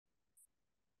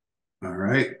All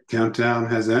right, countdown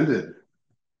has ended.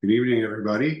 Good evening,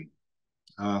 everybody.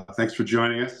 Thanks for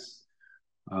joining us.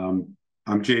 Um,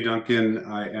 I'm Jay Duncan.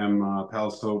 I am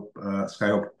PALS Hope,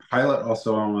 SkyHope pilot,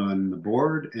 also on the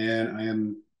board, and I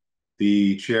am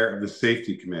the chair of the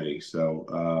safety committee.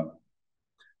 So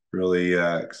really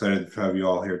excited to have you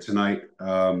all here tonight.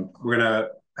 We're gonna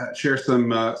share some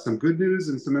good news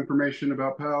and some information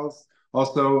about PALS.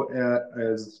 Also,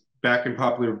 as back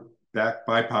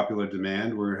by popular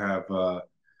demand, we have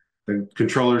the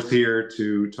controllers here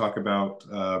to talk about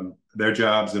their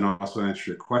jobs and also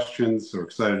answer your questions. So we're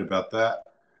excited about that.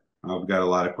 We've got a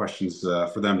lot of questions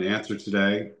for them to answer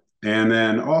today. And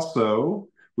then also,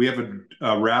 we have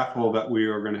a raffle that we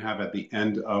are going to have at the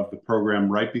end of the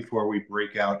program, right before we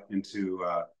break out into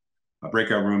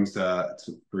breakout rooms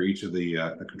for each of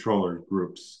the controller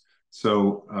groups.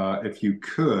 So if you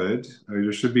could,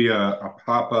 there should be a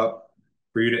pop-up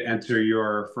for you to enter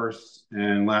your first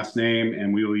and last name,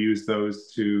 and we will use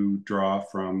those to draw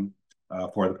from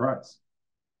for the prize.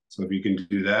 So if you can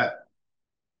do that,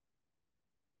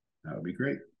 that would be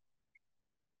great.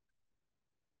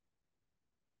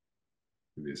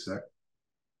 Give me a sec.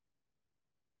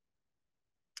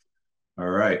 All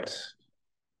right.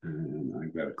 And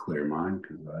I've got to clear mine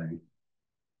because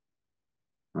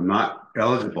I'm not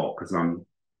eligible because I'm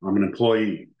an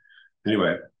employee.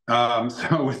 Anyway,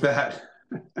 so with that,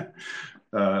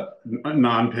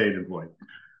 non-paid employee.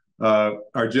 Our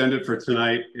agenda for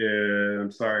tonight is,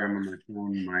 I'm sorry, I'm on my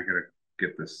phone. I gotta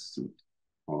get this.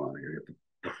 Hold on, I gotta get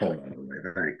the phone out of the way.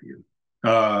 Thank you.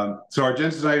 So our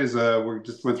agenda tonight is we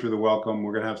just went through the welcome.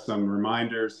 We're gonna have some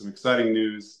reminders, some exciting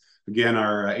news. Again,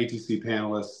 our ATC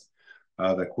panelists,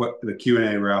 the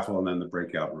Q&A raffle, and then the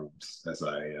breakout rooms, as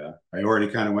I already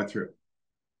kind of went through.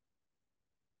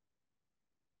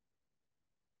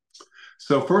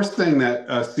 So first thing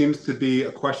that seems to be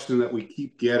a question that we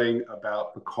keep getting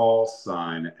about the call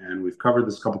sign, and we've covered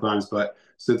this a couple times, but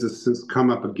since it's come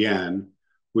up again,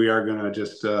 we are going to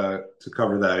just to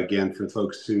cover that again for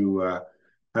folks who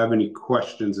have any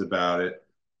questions about it.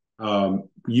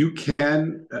 You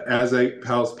can, as a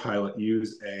PALS pilot,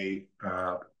 use a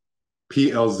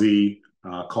PLZ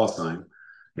call sign,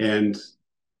 and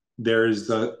there's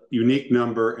a unique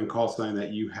number and call sign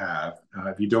that you have.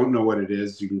 If you don't know what it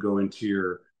is, you can go into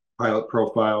your pilot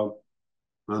profile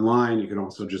online. You can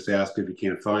also just ask if you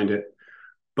can't find it.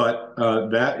 But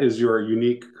that is your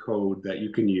unique code that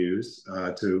you can use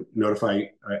to notify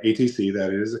ATC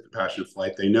that it is a compassionate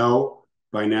flight. They know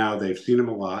by now, they've seen them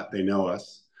a lot, they know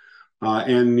us.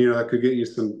 And that could get you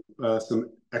some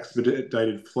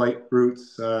expedited flight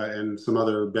routes and some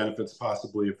other benefits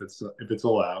possibly if it's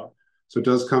allowed. So it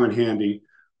does come in handy.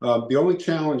 The only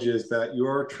challenge is that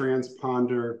your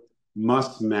transponder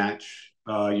must match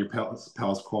your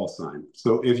PALS call sign.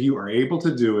 So if you are able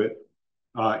to do it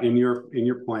in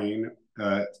your plane,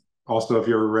 also if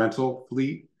you're a rental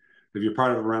fleet, if you're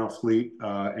part of a rental fleet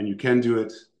and you can do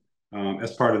it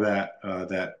as part of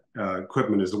that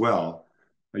equipment as well,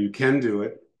 you can do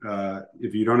it.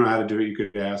 If you don't know how to do it, you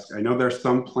could ask. I know there's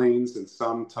some planes and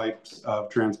some types of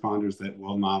transponders that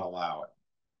will not allow it.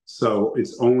 So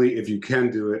it's only if you can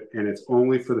do it, and it's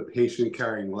only for the patient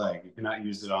carrying leg. You cannot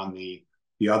use it on the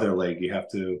other leg. You have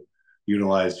to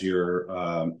utilize your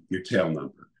tail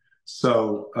number.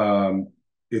 So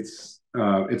it's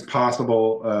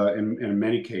possible in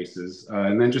many cases.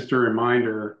 And then just a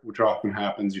reminder, which often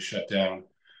happens, you shut down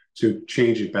to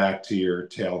change it back to your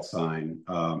tail sign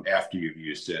after you've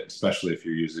used it, especially if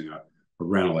you're using a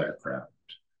rental aircraft.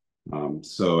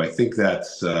 So I think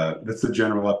that's the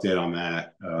general update on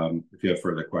that. If you have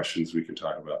further questions, we can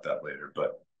talk about that later.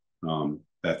 But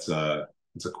it's a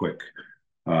quick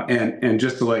and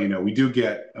just to let you know, we do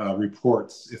get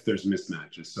reports if there's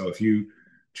mismatches. So if you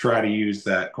try to use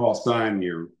that call sign,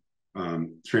 your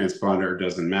transponder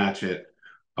doesn't match it.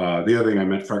 The other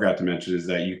thing forgot to mention is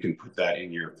that you can put that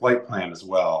in your flight plan as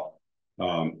well,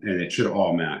 and it should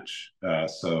all match.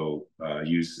 So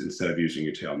instead of using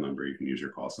your tail number, you can use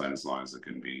your call sign as long as it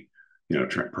can be,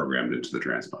 programmed into the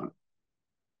transponder.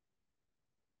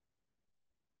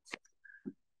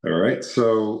 All right.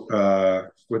 So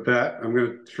with that, I'm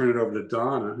going to turn it over to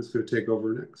Donna, who's going to take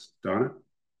over next. Donna.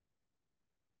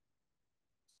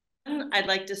 I'd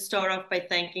like to start off by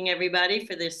thanking everybody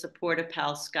for their support of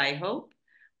PALS SkyHope.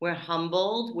 We're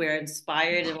humbled, we're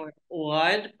inspired, and we're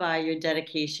awed by your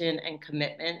dedication and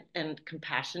commitment and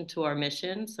compassion to our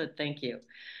mission. So thank you.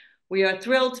 We are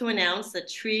thrilled to announce that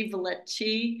Tri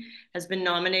Valechi has been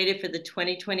nominated for the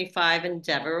 2025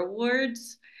 Endeavor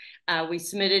Awards. We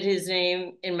submitted his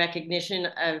name in recognition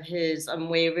of his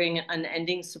unwavering and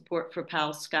unending support for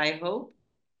PALS SkyHope.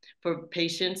 for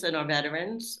patients and our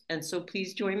veterans. And so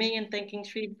please join me in thanking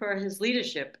Sri for his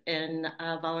leadership in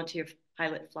volunteer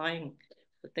pilot flying.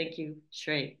 So thank you,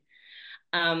 Sri.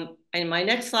 And my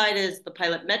next slide is the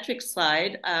pilot metrics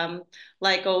slide.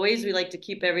 Like always, we like to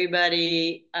keep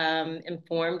everybody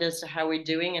informed as to how we're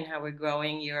doing and how we're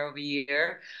growing year over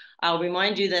year. I'll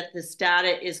remind you that this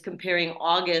data is comparing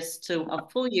August to a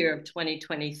full year of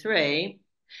 2023.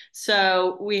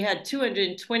 So we had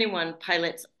 221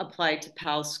 pilots apply to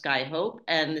PALS SkyHope,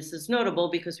 and this is notable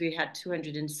because we had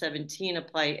 217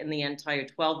 apply in the entire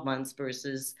 12 months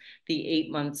versus the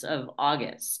 8 months of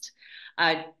August.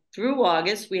 Through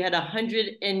August, we had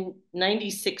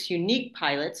 196 unique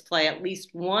pilots fly at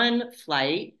least one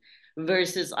flight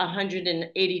versus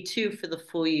 182 for the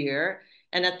full year.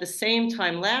 And at the same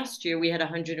time last year, we had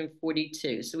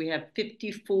 142. So we have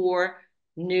 54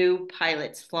 new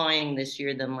pilots flying this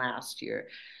year than last year.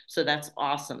 So that's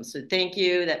awesome. So thank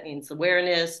you. That means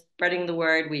awareness, spreading the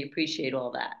word. We appreciate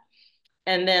all that.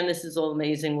 And then this is all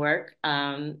amazing work.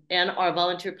 And our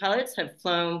volunteer pilots have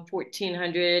flown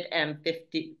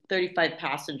 1,435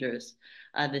 passengers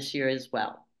this year as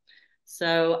well.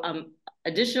 So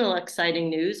additional exciting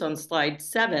news on slide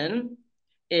 7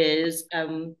 is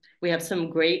we have some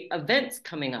great events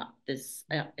coming up this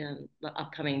in the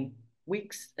upcoming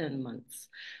weeks and months.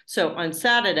 So on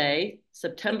Saturday,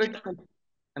 September 20th,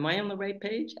 am I on the right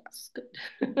page? Yes, good.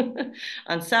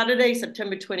 On Saturday,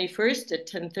 September 21st at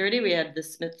 10:30, we have the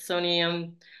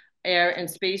Smithsonian Air and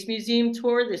Space Museum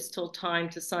tour. There's still time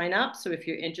to sign up. So if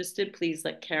you're interested, please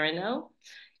let Karen know.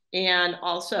 And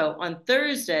also on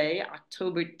Thursday,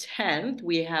 October 10th,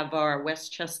 we have our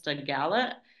Westchester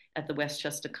Gala at the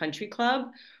Westchester Country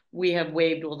Club. We have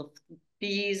waived all the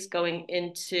fees going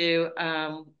into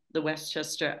the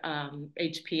Westchester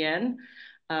HPN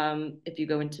if you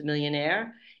go into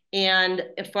Millionaire. And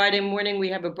Friday morning, we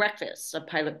have a breakfast, a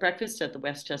pilot breakfast at the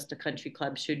Westchester Country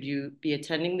Club. Should you be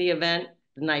attending the event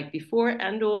the night before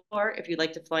and or if you'd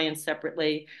like to fly in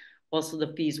separately, also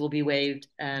the fees will be waived.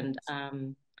 And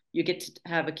you get to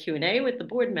have a Q&A with the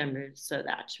board members. So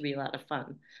that should be a lot of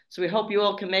fun. So we hope you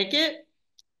all can make it.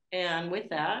 And with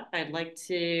that, I'd like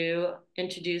to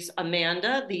introduce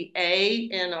Amanda, the A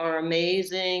in our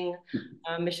amazing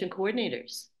mission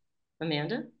coordinators.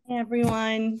 Amanda? Hey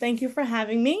everyone, thank you for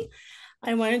having me.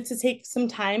 I wanted to take some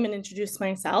time and introduce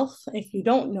myself. If you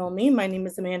don't know me, my name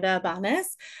is Amanda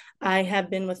Abanez. I have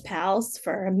been with PALS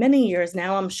for many years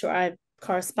now. I'm sure I've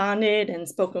corresponded and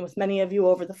spoken with many of you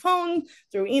over the phone,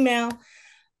 through email.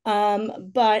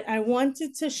 But I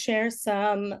wanted to share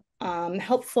some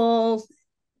helpful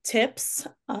tips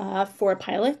for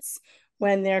pilots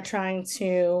when they're trying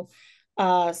to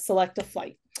select a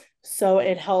flight. So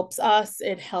it helps us,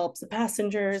 it helps the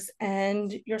passengers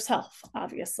and yourself,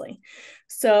 obviously.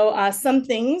 So some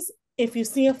things, if you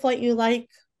see a flight you like,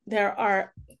 there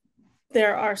are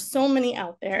so many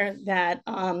out there that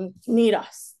need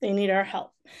us, they need our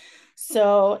help.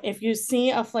 So if you see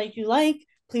a flight you like,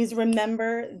 please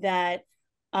remember that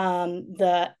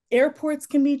the airports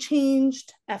can be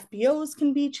changed, FBOs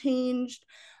can be changed.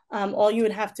 All you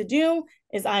would have to do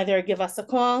is either give us a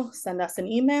call, send us an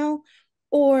email,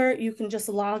 or you can just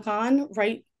log on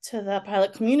right to the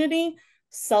pilot community,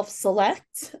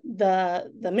 self-select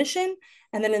the mission,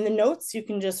 and then in the notes, you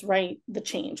can just write the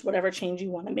change, whatever change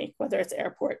you want to make, whether it's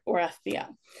airport or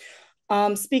FBO.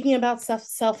 Speaking about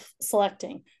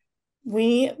self-selecting,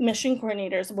 we mission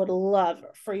coordinators would love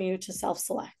for you to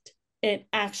self-select. It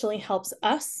actually helps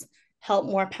us help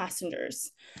more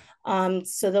passengers.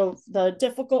 So the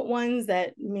difficult ones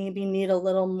that maybe need a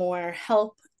little more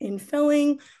help in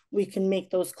filling, we can make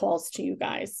those calls to you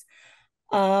guys.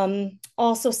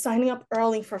 Also signing up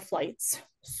early for flights,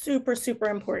 super, super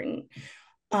important.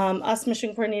 Us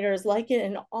mission coordinators like it,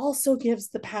 and also gives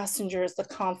the passengers the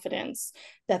confidence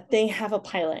that they have a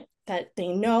pilot, that they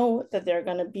know that they're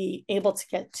going to be able to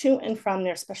get to and from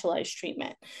their specialized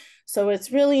treatment. So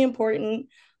it's really important.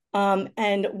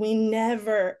 And we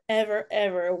never, ever,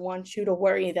 ever want you to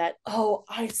worry that, oh,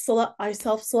 I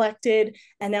self-selected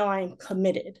and now I'm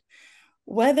committed.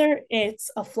 Whether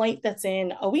it's a flight that's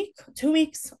in a week, 2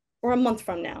 weeks, or a month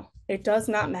from now, it does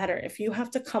not matter. If you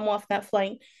have to come off that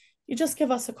flight, you just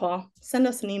give us a call, send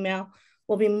us an email.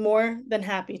 We'll be more than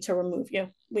happy to remove you.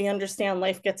 We understand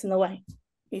life gets in the way.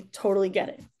 We totally get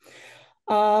it.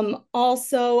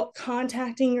 Also,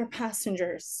 contacting your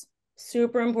passengers,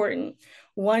 super important.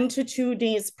 1 to 2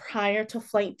 days prior to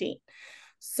flight date.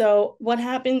 So what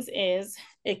happens is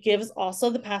it gives also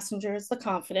the passengers the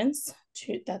confidence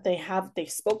that they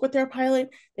spoke with their pilot,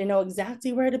 they know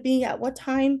exactly where to be at what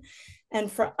time.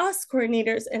 And for us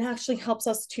coordinators, it actually helps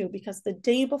us too, because the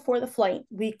day before the flight,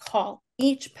 we call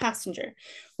each passenger.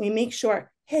 We make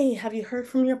sure, hey, have you heard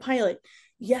from your pilot?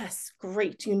 Yes,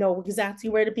 great. You know exactly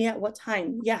where to be at what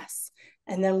time. Yes.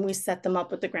 And then we set them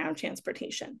up with the ground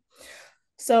transportation.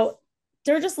 So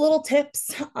they're just little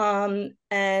tips and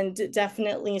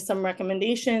definitely some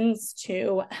recommendations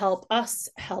to help us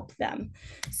help them.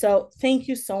 So thank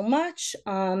you so much.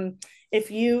 If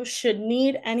you should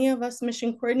need any of us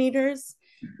mission coordinators,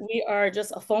 we are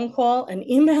just a phone call, an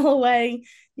email away.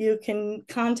 You can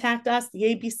contact us, the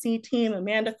ABC team,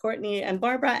 Amanda, Courtney, and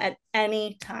Barbara at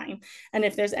any time. And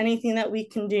if there's anything that we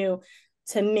can do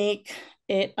to make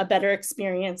it a better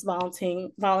experience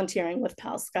volunteering with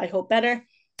PALS SkyHope better,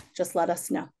 just let us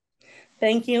know.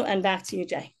 Thank you, and back to you,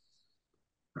 Jay.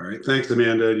 All right. Thanks,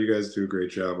 Amanda. You guys do a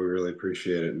great job. We really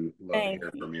appreciate it and love to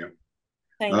hear from you.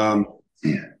 Thank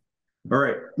you. All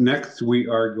right. Next, we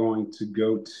are going to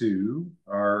go to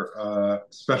our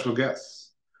special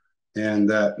guests. And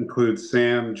that includes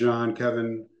Sam, John,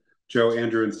 Kevin, Joe,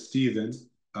 Andrew, and Stephen,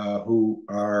 who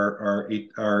are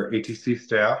our ATC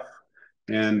staff.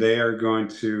 And they are going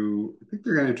to, I think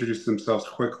they're going to introduce themselves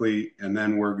quickly, and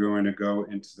then we're going to go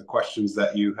into the questions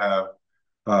that you have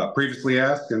previously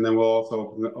asked, and then we'll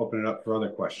also open it up for other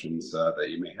questions that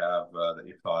you may have that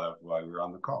you thought of while we were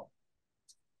on the call.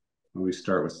 We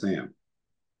start with Sam.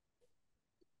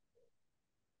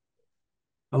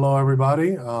 Hello,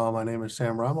 everybody. My name is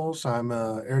Sam Ramos. I'm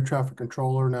an air traffic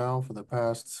controller now for the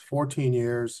past 14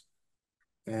 years.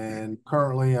 And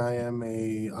currently I am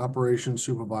a operations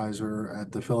supervisor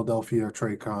at the Philadelphia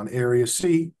TRACON Area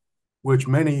C, which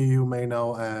many of you may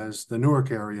know as the Newark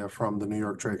area from the New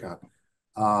York TRACON.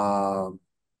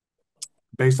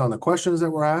 Based on the questions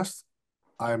that were asked,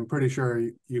 I'm pretty sure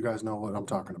you guys know what I'm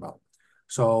talking about.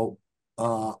 So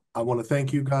I want to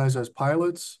thank you guys as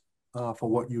pilots for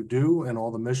what you do and all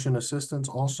the mission assistants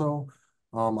also.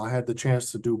 I had the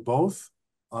chance to do both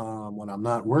when I'm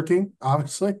not working,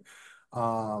 obviously.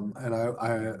 And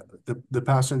the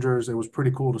passengers, it was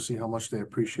pretty cool to see how much they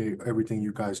appreciate everything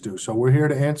you guys do. So we're here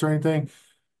to answer anything.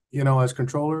 You know, as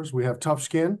controllers, we have tough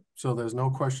skin, so there's no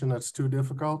question that's too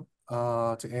difficult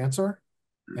to answer.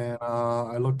 And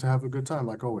I look to have a good time,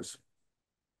 like always.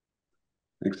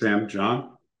 Thanks, Sam.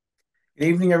 John? Good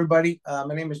evening, everybody.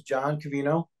 My name is John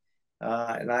Cavino,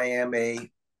 and I am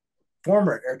a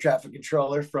former air traffic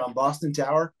controller from Boston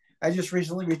Tower. I just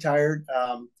recently retired.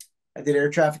 I did air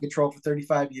traffic control for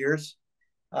 35 years.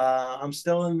 I'm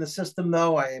still in the system,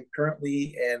 though. I am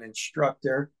currently an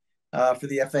instructor for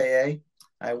the FAA.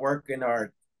 I work in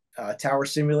our tower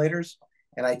simulators,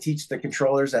 and I teach the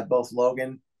controllers at both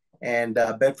Logan and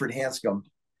Bedford Hanscom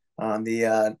on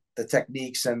the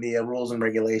techniques and the rules and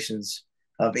regulations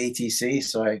of ATC.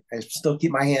 So I still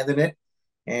keep my hand in it,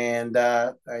 and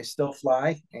I still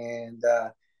fly and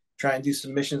try and do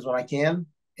some missions when I can.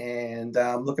 And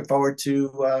I'm looking forward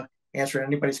to answering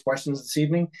anybody's questions this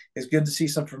evening. It's good to see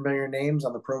some familiar names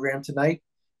on the program tonight,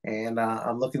 and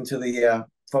I'm looking to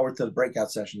forward to the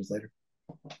breakout sessions later.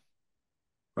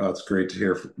 Well, it's great to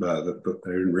hear. I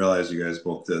didn't realize you guys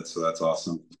both did, so that's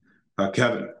awesome.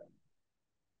 Kevin.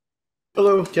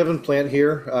 Hello, Kevin Plant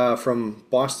here from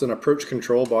Boston Approach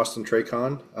Control, Boston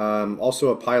TRACON. Also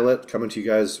a pilot, coming to you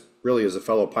guys really as a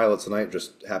fellow pilot tonight.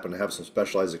 Just happen to have some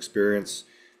specialized experience.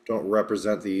 Don't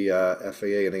represent the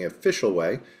FAA in any official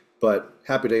way, but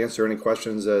happy to answer any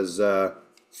questions as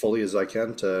fully as I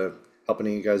can to help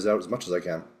any of you guys out as much as I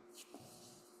can.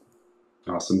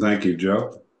 Awesome. Thank you,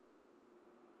 Joe.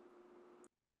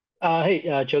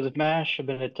 Hey, Joseph Mash. I've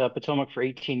been at Potomac for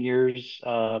 18 years.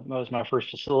 That was my first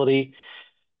facility.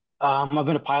 I've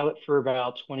been a pilot for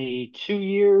about 22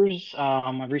 years.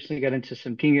 I recently got into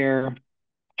some King Air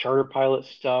charter pilot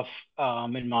stuff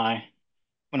when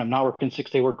I'm not working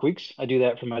 6-day work weeks. I do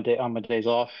that for my on my days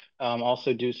off.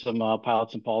 Also do some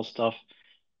pilots and PALS stuff.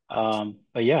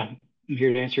 But yeah, I'm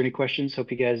here to answer any questions.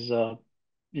 Hope you guys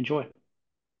enjoy.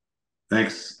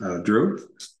 Thanks, Drew.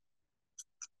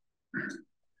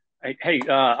 Hey,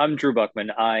 I'm Drew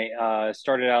Buckman. I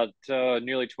started out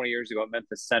nearly 20 years ago at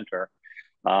Memphis Center,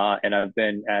 and I've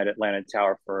been at Atlanta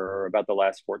Tower for about the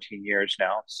last 14 years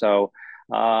now. So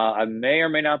I may or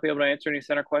may not be able to answer any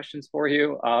center questions for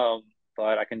you,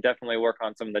 but I can definitely work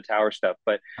on some of the tower stuff.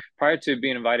 But prior to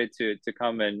being invited to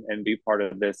come and be part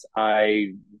of this,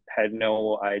 I had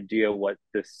no idea what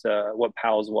what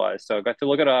PALS was. So I got to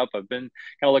look it up. I've been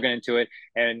kind of looking into it,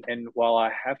 and while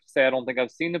I have to say I don't think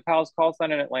I've seen the PALS call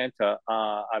sign in Atlanta,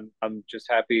 I'm just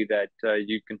happy that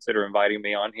you consider inviting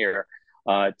me on here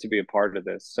to be a part of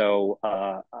this. So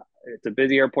it's a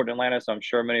busy airport in Atlanta, so I'm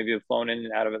sure many of you have flown in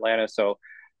and out of Atlanta. So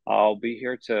I'll be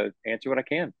here to answer what I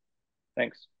can.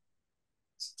 Thanks.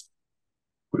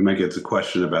 We might get a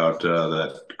question about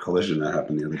that collision that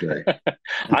happened the other day.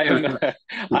 I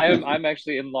am, I'm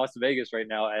actually in Las Vegas right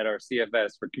now at our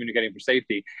CFS for communicating for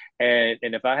safety, and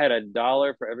if I had a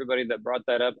dollar for everybody that brought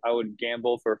that up, I would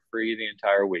gamble for free the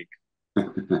entire week.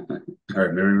 All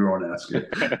right, maybe we won't ask it.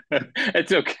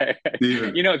 It's okay.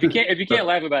 Steven. You know, if you can't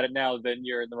laugh about it now, then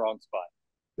you're in the wrong spot.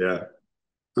 Yeah.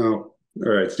 Oh,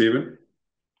 all right, Steven.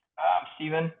 I'm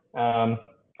Steven.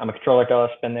 I'm a controller at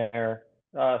Dulles, been there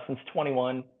since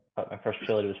 21. My first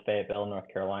facility was Fayetteville, North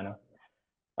Carolina.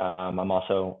 I'm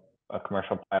also a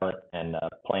commercial pilot and a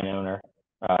plane owner.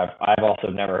 I've also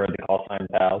never heard the call sign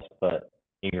PALS, but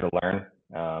eager to learn.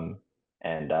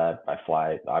 And I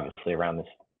fly obviously around the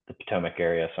Potomac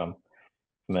area, so I'm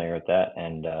familiar with that.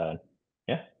 And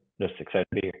yeah, just excited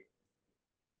to be here.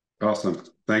 Awesome.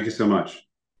 Thank you so much.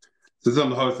 Since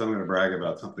I'm the host, I'm going to brag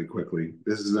about something quickly.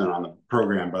 This isn't on the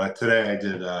program, but today I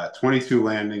did 22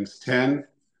 landings, 10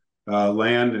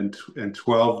 land and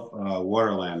 12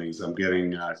 water landings. I'm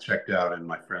getting checked out in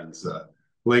my friend's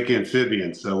Lake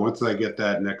Amphibian. So once I get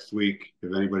that next week,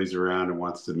 if anybody's around and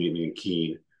wants to meet me in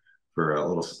Keene for a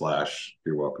little splash,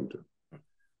 you're welcome to.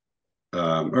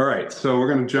 All right, so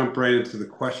we're going to jump right into the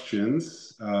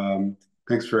questions.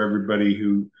 Thanks for everybody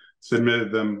who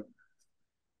submitted them.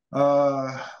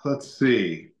 Let's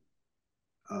see.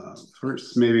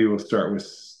 First, maybe we'll start with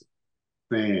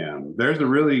Sam. There's a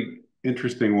really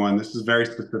interesting one. This is very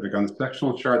specific. On the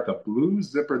sectional chart, the blue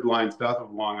zippered line south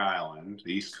of Long Island,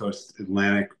 the East Coast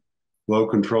Atlantic low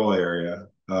control area.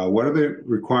 What are the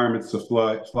requirements to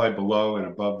fly below and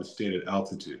above the stated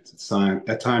altitudes?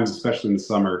 At times, especially in the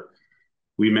summer,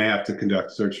 we may have to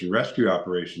conduct search and rescue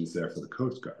operations there for the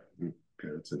Coast Guard.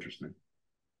 Okay, that's interesting.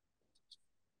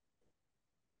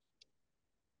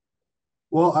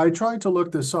 Well, I tried to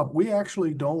look this up. We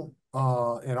actually don't,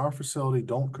 in our facility,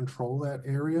 don't control that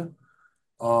area.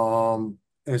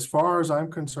 As far as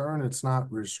I'm concerned, it's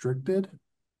not restricted,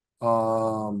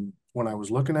 when I was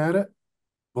looking at it,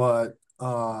 but,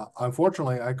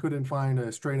 unfortunately, I couldn't find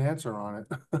a straight answer on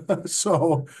it.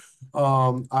 So,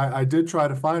 I did try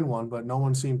to find one, but no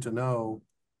one seemed to know.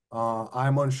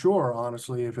 I'm unsure,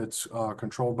 honestly, if it's,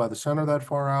 controlled by the center that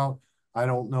far out. I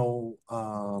don't know,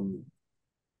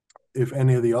 if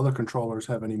any of the other controllers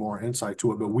have any more insight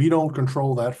to it, but we don't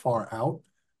control that far out.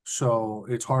 So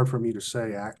it's hard for me to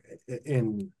say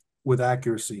with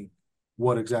accuracy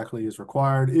what exactly is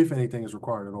required, if anything is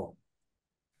required at all.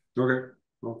 Okay.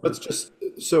 Well, That's just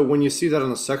so when you see that on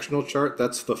the sectional chart,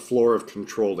 that's the floor of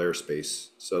controlled airspace.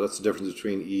 So that's the difference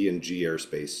between E and G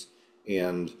airspace.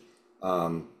 And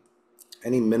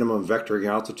any minimum vectoring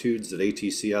altitudes that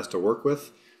ATC has to work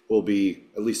with will be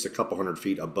at least a couple hundred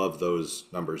feet above those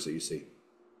numbers that you see.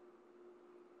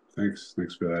 Thanks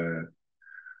for that.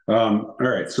 All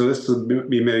right, so this would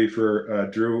be maybe for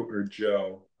Drew or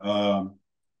Joe. How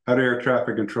do air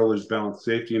traffic controllers balance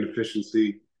safety and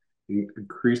efficiency in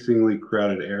increasingly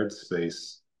crowded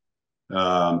airspace?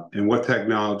 And what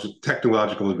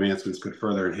technological advancements could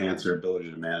further enhance their ability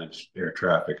to manage air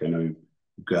traffic? I know you've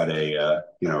got a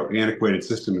antiquated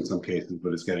system in some cases,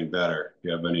 but it's getting better. Do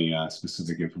you have any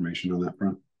specific information on that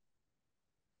front?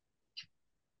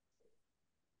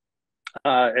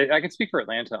 I can speak for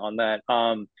Atlanta on that.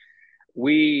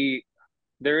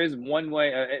 There is one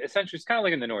way, essentially it's kind of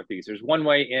like in the Northeast. There's one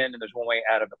way in and there's one way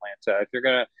out of Atlanta. If you're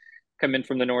going to come in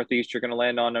from the Northeast, you're going to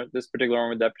land on this particular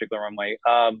runway, that particular runway.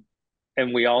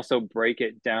 And we also break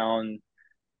it down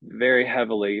very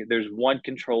heavily. There's one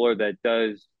controller that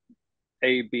does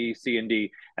A, B, C, and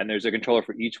D, and there's a controller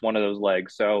for each one of those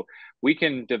legs. So we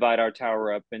can divide our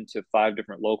tower up into 5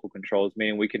 different local controls,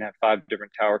 meaning we can have 5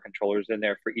 different tower controllers in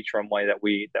there for each runway that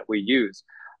we use.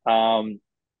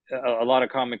 A lot of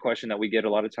common question that we get a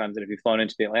lot of times, and if you've flown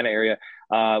into the Atlanta area,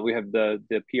 we have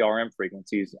the PRM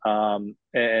frequencies,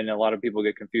 and a lot of people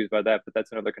get confused by that, but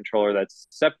that's another controller that's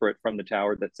separate from the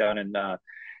tower that's down in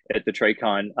at the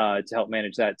Tracon to help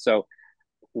manage that. So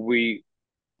we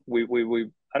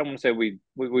I don't want to say we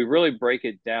really break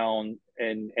it down,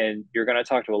 and you're going to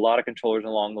talk to a lot of controllers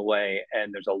along the way,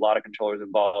 and there's a lot of controllers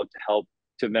involved to help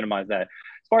to minimize that.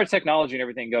 As far as technology and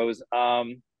everything goes,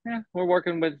 we're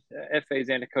working with FA's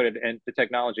anti-coded and the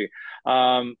technology.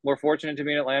 We're fortunate to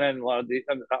be in Atlanta, and a lot of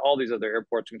all these other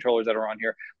airports controllers that are on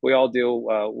here, we all deal.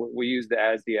 We use the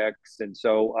ASDX, and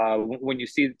so when you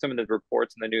see some of the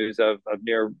reports in the news of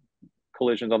near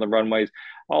collisions on the runways,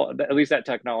 at least that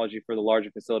technology for the larger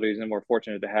facilities, and we're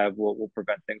fortunate to have will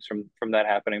prevent things from that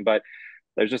happening. But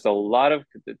there's just a lot of,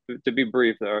 to be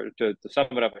brief, or to sum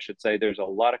it up, I should say, there's a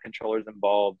lot of controllers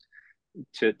involved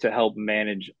to help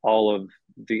manage all of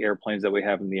the airplanes that we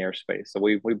have in the airspace. So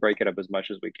we break it up as much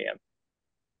as we can.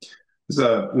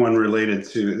 There's one related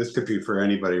to, this could be for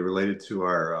anybody, related to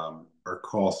our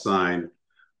call sign.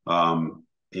 And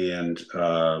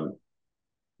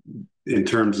in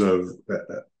terms of,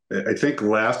 I think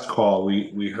last call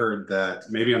we heard that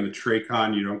maybe on the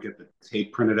Traycon you don't get the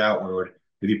tape printed out, where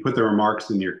if you put the remarks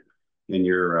in your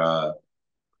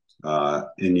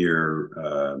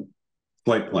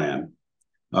flight plan.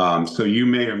 So you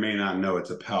may or may not know it's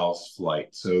a PALS flight.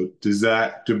 So does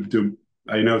that,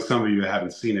 I know some of you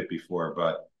haven't seen it before,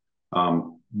 but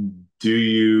do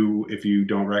you, if you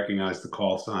don't recognize the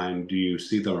call sign, do you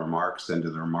see the remarks, and do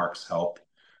the remarks help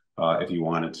if you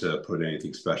wanted to put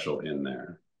anything special in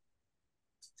there?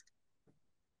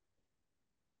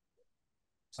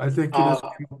 I think it is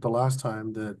the last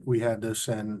time that we had this,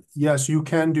 and yes, you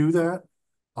can do that.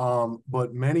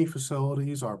 But many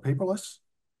facilities are paperless,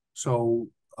 so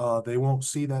they won't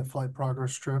see that flight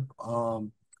progress trip.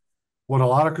 What a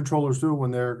lot of controllers do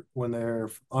when they're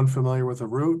unfamiliar with a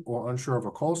route or unsure of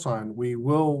a call sign, we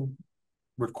will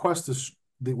request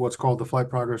what's called the flight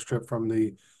progress trip from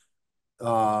the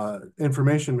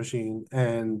information machine,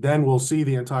 and then we'll see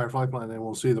the entire flight plan and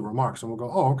we'll see the remarks, and we'll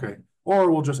go, oh, okay.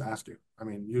 Or we'll just ask you. I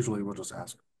mean, usually we'll just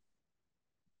ask.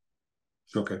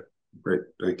 Okay, great,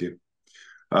 thank you.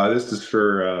 This is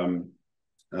for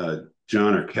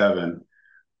John or Kevin.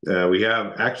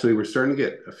 We're starting to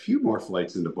get a few more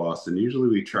flights into Boston. Usually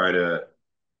we try to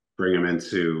bring them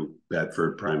into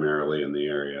Bedford primarily in the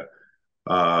area.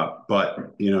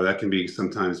 But that can be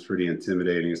sometimes pretty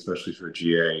intimidating, especially for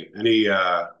GA.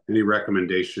 Any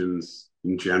recommendations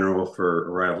in general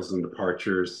for arrivals and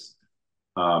departures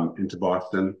into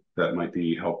Boston that might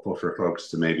be helpful for folks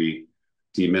to maybe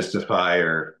demystify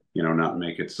or not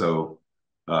make it so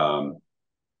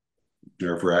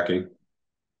nerve-wracking?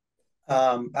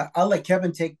 I'll let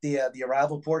Kevin take the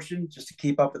arrival portion just to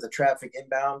keep up with the traffic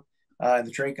inbound and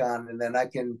the Traycon, and then I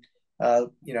can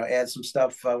add some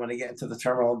stuff when I get into the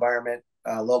terminal environment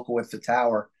local with the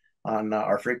tower on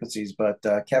our frequencies. But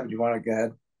Kevin, you want to go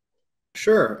ahead?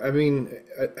 Sure. I mean,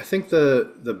 I think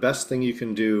the best thing you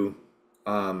can do,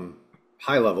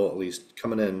 high level at least,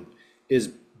 coming in, is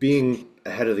being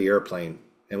ahead of the airplane.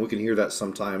 And we can hear that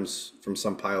sometimes from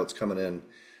some pilots coming in,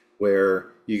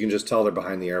 where you can just tell they're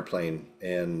behind the airplane.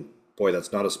 And boy,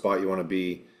 that's not a spot you want to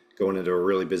be going into a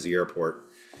really busy airport.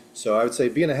 So I would say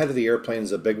being ahead of the airplane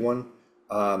is a big one.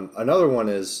 Another one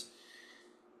is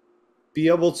be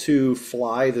able to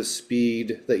fly the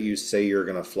speed that you say you're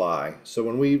going to fly. So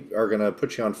when we are going to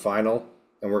put you on final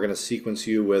and we're going to sequence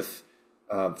you with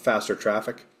faster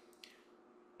traffic,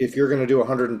 if you're going to do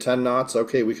 110 knots,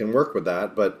 okay, we can work with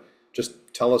that, but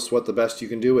just tell us what the best you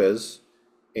can do is,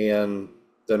 and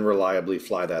then reliably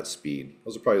fly that speed.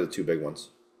 Those are probably the two big ones.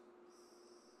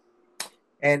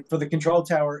 And for the control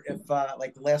tower, if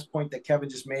like the last point that Kevin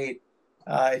just made,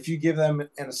 if you give them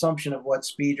an assumption of what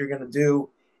speed you're going to do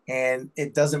and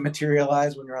it doesn't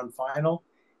materialize when you're on final,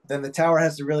 then the tower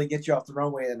has to really get you off the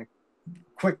runway in a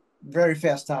quick, very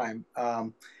fast time.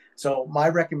 So my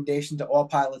recommendation to all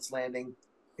pilots landing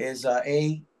is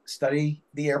study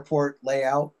the airport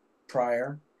layout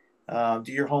prior,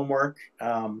 do your homework.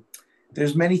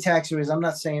 There's many taxiways. I'm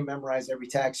not saying memorize every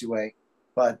taxiway,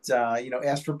 but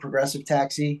ask for progressive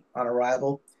taxi on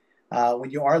arrival. When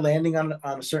you are landing on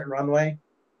a certain runway,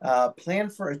 plan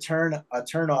for a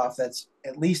turn off that's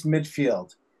at least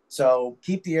midfield. So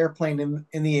keep the airplane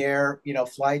in the air,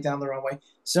 fly down the runway,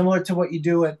 similar to what you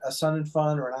do at a Sun and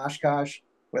Fun or an Oshkosh,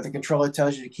 where the controller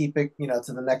tells you to keep it,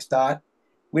 to the next dot.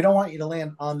 We don't want you to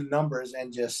land on the numbers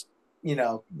and just,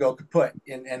 go kaput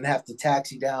and have to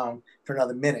taxi down for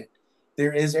another minute.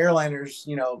 There is airliners,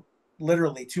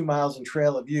 literally 2 miles in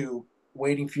trail of you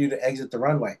waiting for you to exit the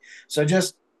runway. So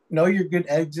just know your good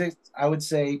exit. I would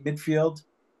say midfield,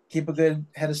 keep a good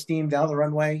head of steam down the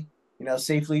runway,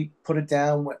 safely put it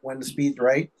down when the speed's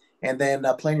right, and then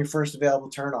plan your first available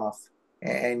turnoff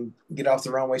and get off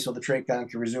the runway so the Traycon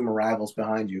can resume arrivals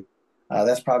behind you.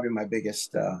 That's probably my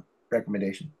biggest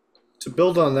recommendation. To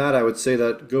build on that, I would say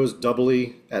that goes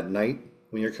doubly at night.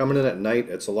 When you're coming in at night,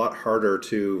 it's a lot harder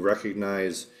to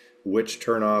recognize which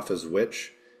turnoff is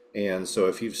which. And so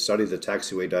if you've studied the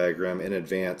taxiway diagram in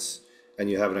advance and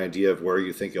you have an idea of where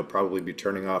you think you'll probably be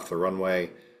turning off the runway,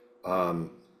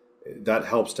 that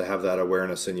helps to have that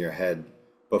awareness in your head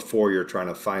before you're trying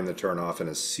to find the turnoff in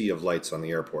a sea of lights on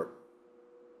the airport.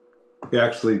 Yeah,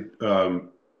 actually, I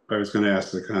was going to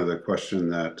ask the question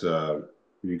that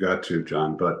you got to,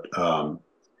 John, but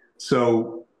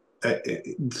so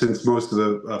since most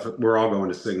of we're all going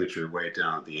to signature way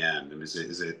down at the end, and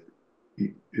is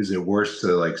it worse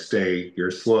to stay,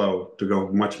 you're slow, to go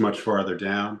much farther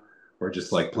down, or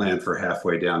just plan for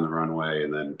halfway down the runway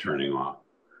and then turning off?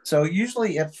 So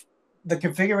usually if the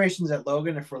configurations at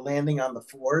Logan, if we're landing on the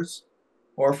fours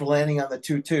or if we're landing on the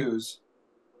 2-2s,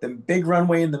 the big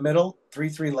runway in the middle,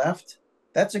 3-3 left,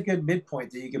 that's a good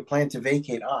midpoint that you can plan to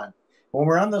vacate on. When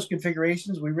we're on those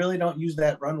configurations, we really don't use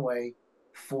that runway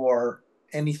for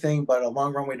anything but a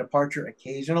long runway departure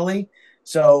occasionally.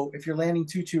 So if you're landing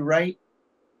 2-2 right,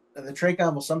 the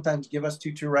Tracon will sometimes give us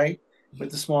 2-2 right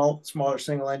with the smaller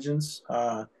single engines,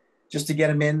 just to get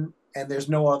them in, and there's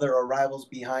no other arrivals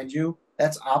behind you.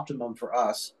 That's optimum for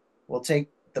us. We'll take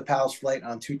the PALS flight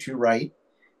on 2-2 right.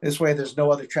 This way, there's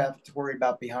no other traffic to worry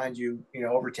about behind you,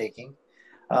 overtaking.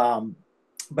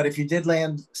 But if you did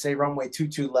land, say, runway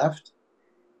 2-2 left,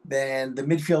 then the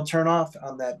midfield turnoff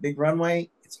on that big runway,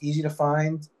 it's easy to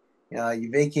find. You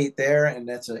vacate there, and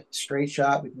that's a straight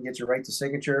shot. We can get you right to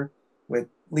signature with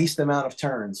least amount of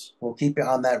turns. We'll keep it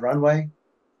on that runway.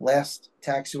 Last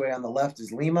taxiway on the left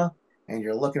is Lima, and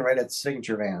you're looking right at the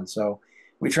signature van. So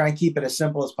we try and keep it as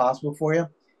simple as possible for you.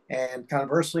 And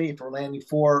conversely, if we're landing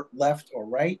 4 left or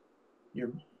right,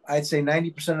 I'd say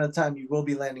 90% of the time you will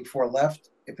be landing 4 left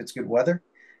if it's good weather.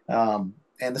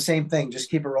 And the same thing, just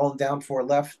keep it rolling down 4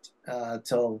 left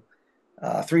till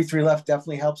 3-3 left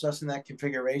definitely helps us in that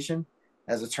configuration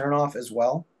as a turnoff as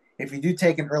well. If you do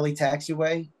take an early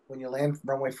taxiway when you land from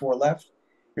runway 4 left,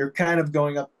 you're kind of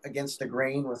going up against the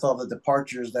grain with all the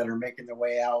departures that are making their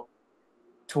way out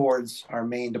towards our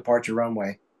main departure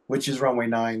runway, which is runway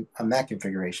 9 on that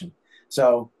configuration.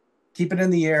 So keep it in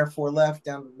the air, 4 left,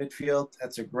 down to midfield.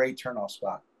 That's a great turnoff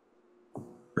spot.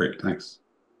 Great, thanks.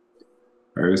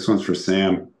 All right, this one's for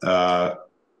Sam.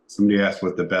 Somebody asked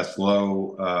what the best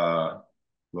low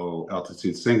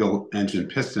altitude single engine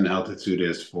piston altitude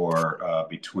is for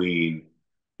between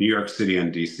New York City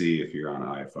and DC if you're on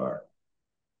IFR.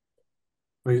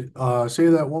 Wait, say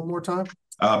that one more time.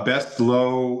 Best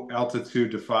low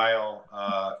altitude to file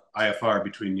IFR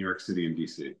between New York City and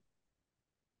DC.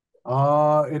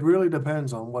 It really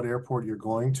depends on what airport you're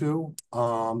going to.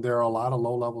 There are a lot of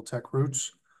low-level tech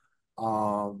routes.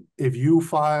 If you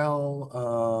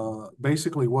file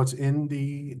basically what's in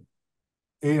the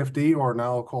AFD, or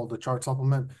now called the chart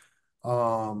supplement,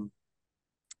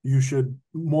 you should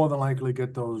more than likely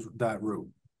get that route.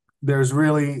 There's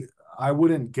really, I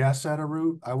wouldn't guess at a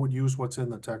route. I would use what's in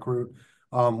the tech route.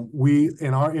 We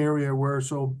in our area,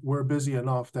 we're busy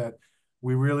enough that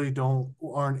we really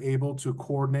aren't able to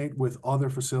coordinate with other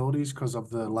facilities because of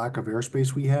the lack of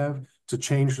airspace we have to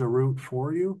change the route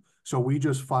for you. So we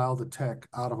just file the tech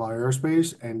out of our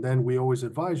airspace, and then we always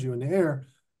advise you in the air.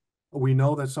 We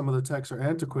know that some of the techs are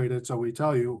antiquated, so we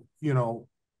tell you,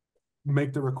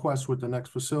 make the request with the next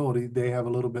facility. They have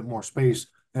a little bit more space,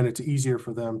 and it's easier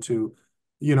for them to,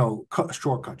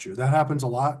 shortcut you. That happens a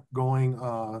lot going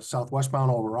southwestbound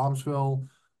over Robbinsville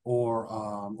or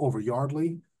over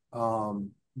Yardley.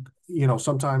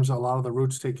 Sometimes a lot of the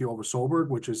routes take you over Soberg,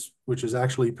 which is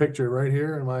actually pictured right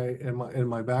here in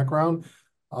my background.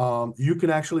 You can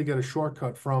actually get a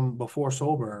shortcut from before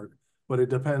Soberg, but it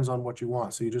depends on what you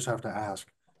want. So you just have to ask.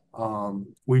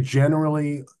 We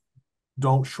generally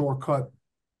don't shortcut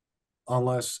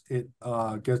unless it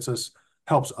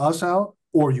helps us out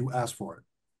or you ask for it.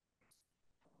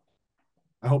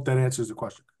 I hope that answers the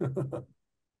question. I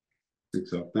think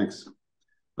so. Thanks.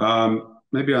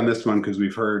 Maybe on this one, because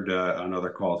we've heard on other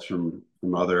calls from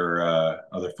other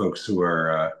folks who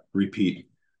are repeat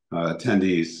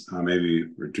attendees, maybe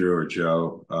Drew or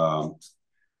Joe,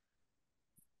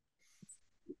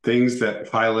 things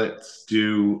that pilots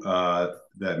do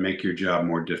that make your job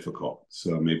more difficult.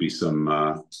 So maybe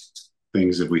some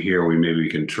things that we hear, maybe we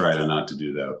can try to not to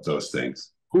do those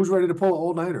things. Who's ready to pull an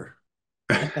all-nighter?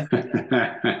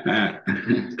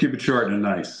 Keep it short and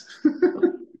nice.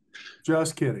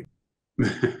 Just kidding.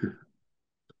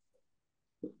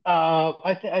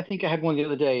 I think I had one the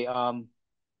other day.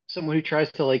 Someone who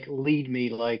tries to lead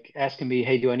me, asking me,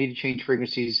 "Hey, do I need to change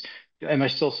frequencies? Am I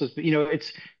still supposed to?"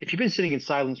 It's if you've been sitting in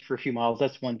silence for a few miles,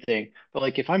 that's one thing.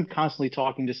 But if I'm constantly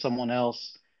talking to someone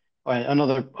else, or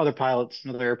other pilots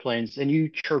and other airplanes, and you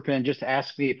chirp in just to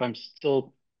ask me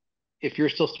if you're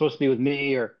still supposed to be with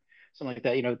me or something like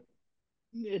that,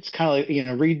 it's kind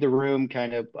of read the room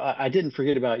kind of. I didn't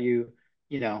forget about you.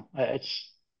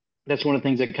 That's one of the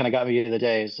things that kind of got me the other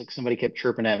day is somebody kept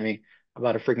chirping at me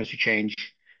about a frequency change,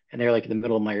 and they're in the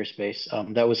middle of my airspace.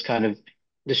 That was kind of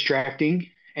distracting,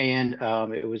 and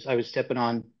I was stepping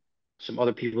on some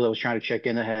other people that was trying to check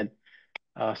in that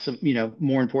had some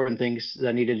more important things that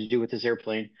I needed to do with this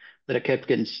airplane, that I kept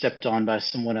getting stepped on by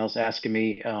someone else asking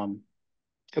me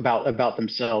about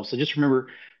themselves. So just remember,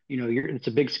 it's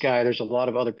a big sky. There's a lot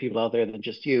of other people out there than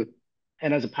just you.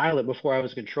 And as a pilot before I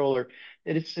was a controller,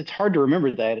 it's hard to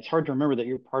remember that. It's hard to remember that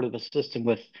you're part of a system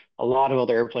with a lot of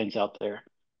other airplanes out there.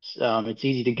 It's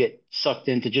easy to get sucked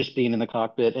into just being in the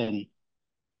cockpit and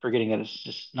forgetting that it's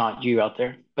just not you out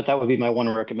there. But that would be my one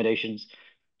recommendation: is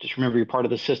just remember you're part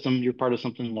of the system. You're part of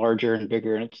something larger and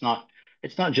bigger, and it's not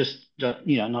just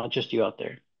not just you out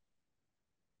there.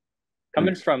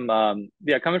 Coming from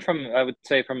coming from, I would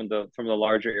say, from the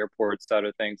larger airport side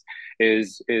of things,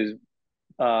 is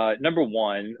number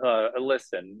one,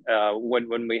 listen,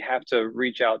 when we have to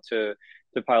reach out to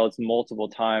pilots multiple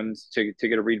times to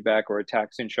get a readback or a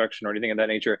taxi instruction or anything of that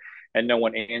nature, and no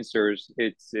one answers,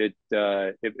 it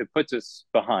puts us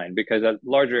behind, because at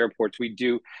larger airports we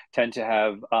do tend to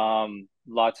have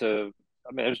lots of,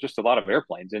 I mean, there's just a lot of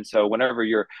airplanes, and so whenever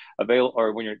you're available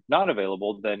or when you're not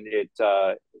available, then it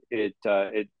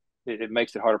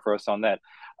makes it harder for us on that.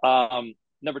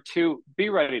 Number two, be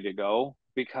ready to go,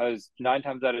 because 9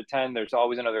 times out of 10, there's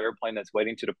always another airplane that's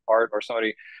waiting to depart, or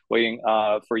somebody waiting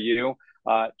for you.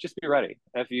 Just be ready.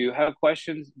 If you have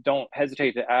questions, don't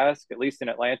hesitate to ask. At least in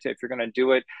Atlanta, if you're going to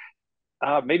do it,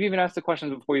 maybe even ask the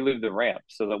questions before you leave the ramp,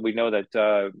 so that we know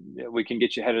that we can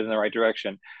get you headed in the right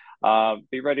direction.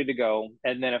 Be ready to go.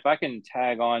 And then if I can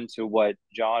tag on to what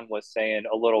John was saying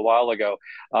a little while ago,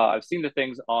 I've seen the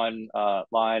things on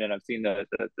line, and I've seen the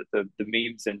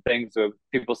memes and things of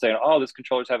people saying, oh, this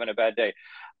controller's having a bad day.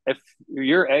 If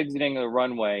you're exiting the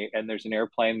runway and there's an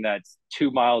airplane that's 2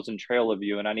 miles in trail of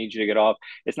you and I need you to get off,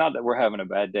 it's not that we're having a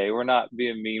bad day. We're not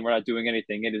being mean. We're not doing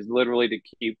anything. It is literally to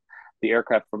keep the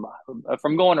aircraft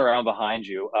from going around behind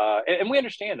you. And we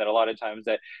understand that a lot of times,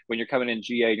 that when you're coming in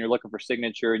GA and you're looking for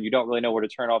signature and you don't really know where to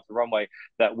turn off the runway,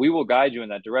 that we will guide you in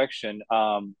that direction.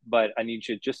 But I need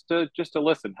you just to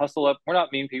listen, hustle up. We're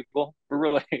not mean people.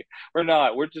 We're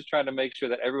not. We're just trying to make sure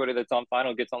that everybody that's on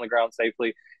final gets on the ground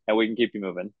safely, and we can keep you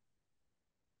moving.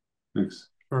 Thanks.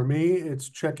 For me, it's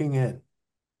checking in.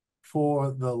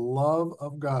 For the love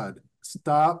of God,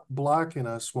 stop blocking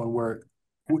us when we're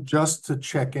just to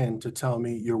check in, to tell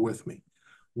me you're with me.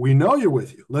 We know you're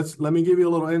with you. Let me give you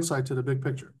a little insight to the big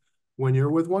picture. When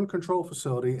you're with one control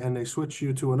facility and they switch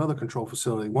you to another control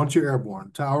facility, once you're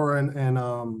airborne, tower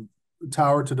and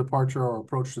tower to departure or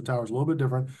approach to tower is a little bit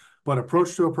different, but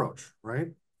approach to approach, right?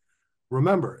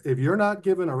 Remember, if you're not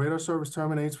given a radar service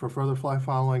terminates for further flight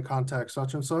following contact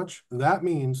such and such, that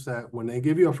means that when they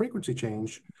give you a frequency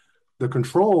change, the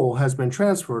control has been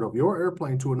transferred of your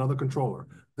airplane to another controller.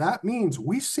 That means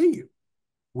we see you.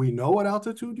 We know what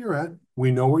altitude you're at.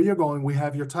 We know where you're going. We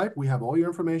have your type. We have all your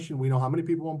information. We know how many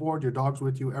people on board, your dog's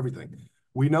with you, everything.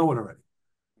 We know it already.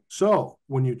 So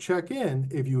when you check in,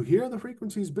 if you hear the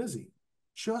frequency is busy,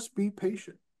 just be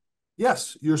patient.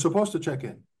 Yes, you're supposed to check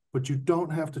in, but you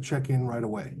don't have to check in right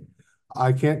away.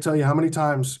 I can't tell you how many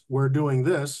times we're doing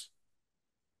this,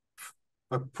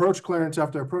 approach clearance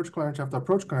after approach clearance after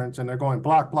approach clearance, and they're going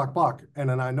block, block, block. And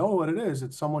then I know what it is.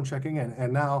 It's someone checking in.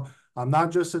 And now I'm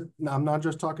not just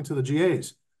talking to the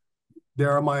GAs.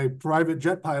 There are my private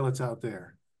jet pilots out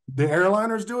there. The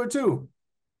airliners do it too.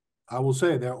 I will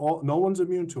say no one's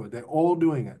immune to it. They're all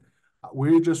doing it.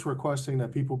 We're just requesting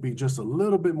that people be just a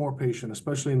little bit more patient,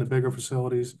 especially in the bigger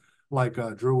facilities, like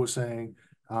Drew was saying.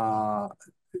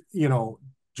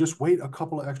 Just wait a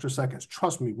couple of extra seconds.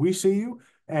 Trust me, we see you.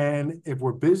 And if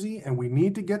we're busy and we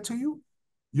need to get to you,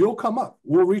 you'll come up.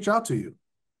 We'll reach out to you.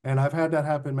 And I've had that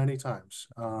happen many times.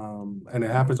 And it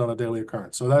happens on a daily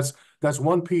occurrence. So that's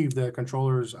one peeve that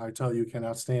controllers, I tell you,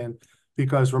 cannot stand.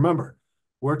 Because remember,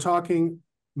 we're talking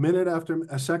minute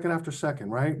after second,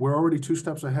 right? We're already 2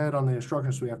 steps ahead on the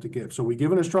instructions we have to give. So we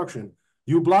give an instruction,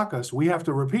 you block us, we have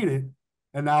to repeat it.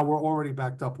 And now we're already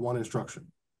backed up 1 instruction.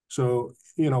 So,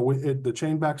 the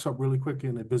chain backs up really quick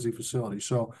in a busy facility.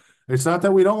 So it's not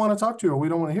that we don't want to talk to you or we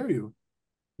don't want to hear you.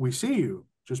 We see you.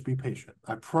 Just be patient.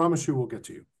 I promise you we'll get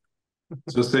to you.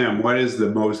 So Sam, what is the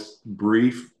most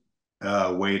brief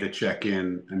way to check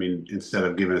in? I mean, instead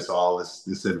of giving us all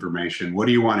this information, what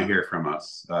do you want to hear from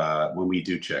us when we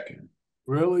do check in?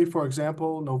 Really, for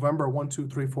example, November 1, 2,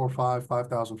 3, 4, 5,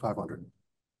 5,500.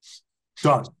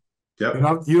 Done. Yep.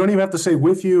 You don't even have to say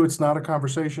with you. It's not a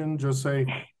conversation. Just say,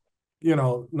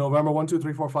 November 1, 2,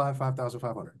 3, 4, 5,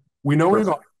 5,500. We know where you're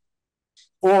going.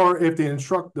 Or if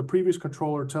the previous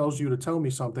controller tells you to tell me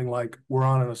something like we're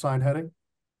on an assigned heading,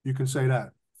 you can say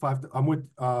that. I'm with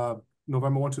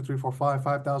November 1, 2, 3, 4, 5,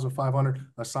 5,500,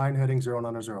 assigned heading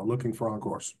 090, looking for on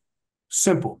course.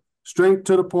 Simple. Straight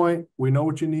to the point. We know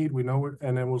what you need. We know it.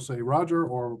 And then we'll say Roger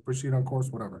or proceed on course,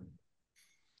 whatever.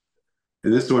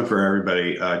 And this one for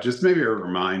everybody, just maybe a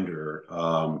reminder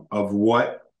of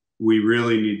what we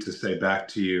really need to say back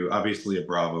to you. Obviously, a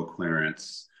Bravo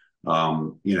clearance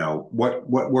You know, what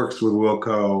works with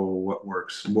Wilco, what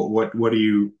works, what do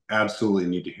you absolutely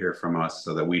need to hear from us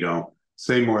so that we don't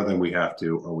say more than we have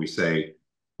to, or we say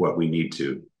what we need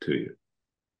to you.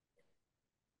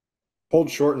 Hold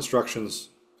short instructions.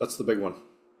 That's the big one.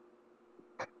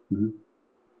 Mm-hmm.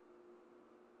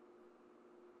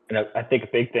 And I think a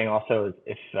big thing also is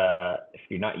if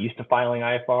you're not used to filing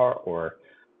IFR or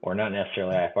not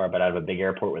necessarily IFR, but out of a big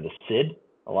airport with a SID,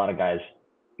 a lot of guys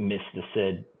miss the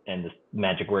SID and the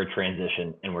magic word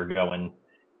transition, and we're going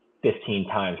 15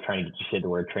 times trying to get you SID to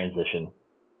word transition.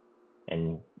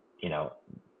 And, you know,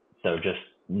 so just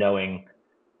knowing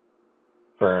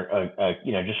for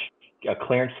just a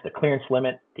clearance, the clearance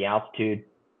limit, the altitude,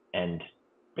 and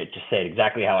just say it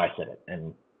exactly how I said it,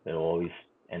 and it'll always,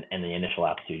 and the initial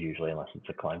altitude usually, unless it's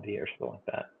a climb V or something like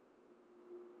that.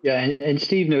 Yeah, and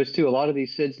Steve knows too, a lot of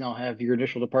these SIDs now have your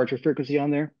initial departure frequency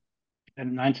on there.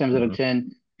 And 9 times out of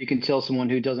 10, you can tell someone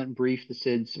who doesn't brief the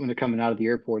SIDs when they're coming out of the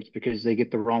airports because they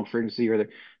get the wrong frequency, or they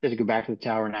have to go back to the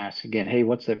tower and ask again, hey,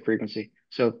 what's that frequency?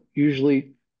 So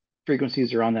usually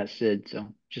frequencies are on that SID, so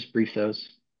just brief those.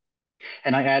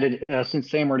 And I added, since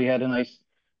Sam already had a nice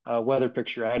weather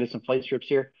picture, I added some flight strips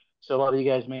here. So a lot of you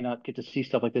guys may not get to see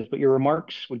stuff like this, but your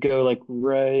remarks would go like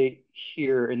right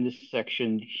here in this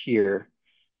section here.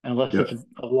 And unless it's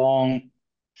a long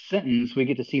sentence, we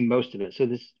get to see most of it. So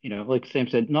this, you know, like Sam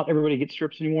said, not everybody gets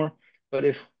strips anymore, but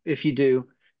if you do,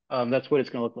 that's what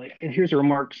it's going to look like. And here's the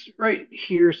remarks right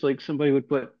here. So like somebody would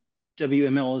put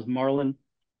WML as Marlin.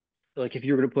 So like if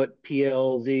you were going to put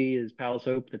PLZ as PALS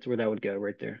Hope, that's where that would go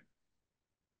right there.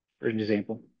 For an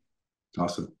example.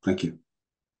 Awesome. Thank you.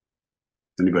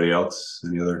 Anybody else?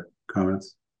 Any other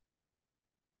comments?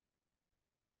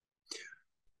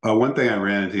 One thing I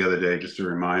ran into the other day, just a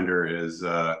reminder, is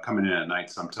coming in at night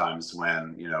sometimes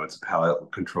when, you know, it's a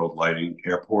pilot controlled lighting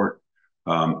airport.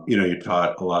 You know, you're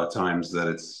taught a lot of times that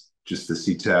it's just the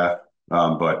CTAF,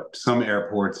 but some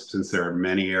airports, since there are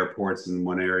many airports in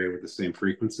one area with the same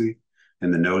frequency,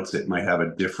 in the notes, it might have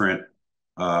a different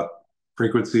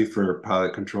frequency for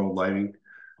pilot controlled lighting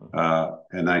at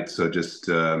night. So just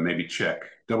maybe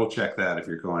double check that if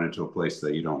you're going into a place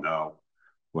that you don't know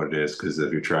what it is, because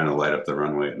if you're trying to light up the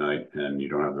runway at night and you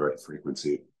don't have the right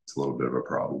frequency, it's a little bit of a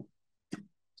problem.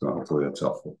 So hopefully that's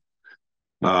helpful.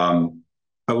 Along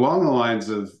the lines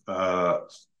of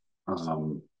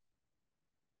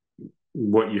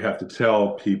what you have to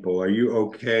tell people, are you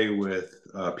okay with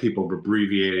people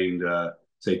abbreviating the,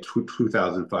 say,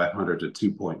 2,500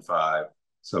 to 2.5?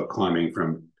 So climbing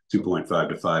from 2.5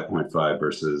 to 5.5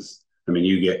 versus, I mean,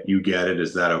 you get it.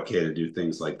 Is that okay to do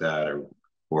things like that,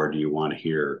 or do you want to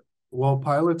hear? Well,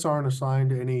 pilots aren't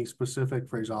assigned any specific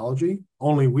phraseology,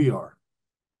 only we are.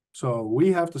 So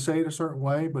we have to say it a certain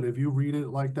way, but if you read it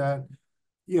like that,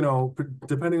 you know,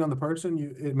 depending on the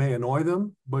person, it may annoy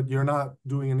them, but you're not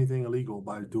doing anything illegal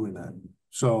by doing that.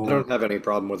 So I don't have any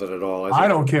problem with it at all. I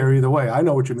don't care either way. I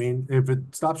know what you mean. If it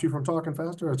stops you from talking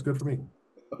faster, it's good for me.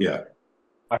 Yeah.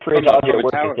 My phraseology at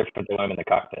work is different than when I'm in the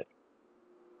cockpit.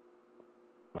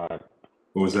 What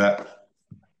was that?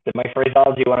 My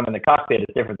phraseology when I'm in the cockpit is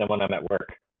different than when I'm at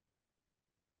work.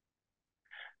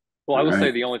 Well, I will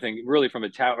say the only thing really from a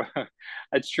tower,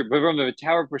 that's true, but from a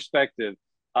tower perspective,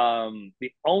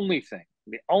 the only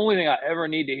thing I ever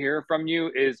need to hear from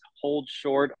you is hold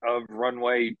short of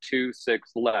runway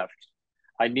 26 left.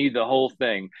 I need the whole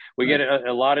thing. We get it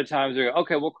a lot of times. We go,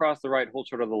 okay, we'll cross the right, hold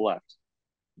short of the left.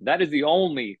 That is the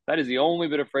only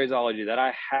bit of phraseology that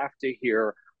I have to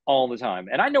hear all the time.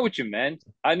 And I know what you meant.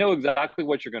 I know exactly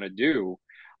what you're going to do.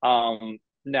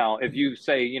 Now, if you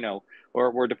say, you know,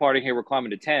 or we're departing here, we're climbing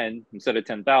to 10 instead of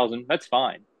 10,000, that's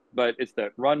fine. But it's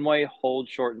the runway hold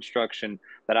short instruction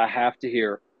that I have to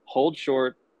hear. Hold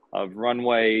short of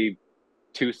runway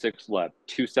 26 left,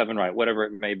 27 right, whatever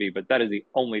it may be. But that is the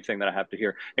only thing that I have to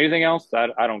hear. Anything else?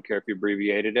 I don't care if you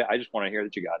abbreviated it. I just want to hear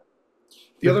that you got it.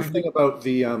 The other thing about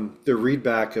the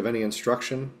readback of any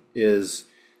instruction is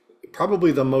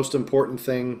probably the most important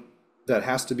thing that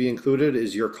has to be included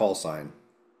is your call sign.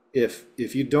 If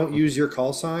you don't use your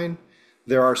call sign,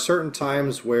 there are certain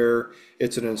times where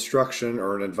it's an instruction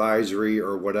or an advisory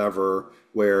or whatever,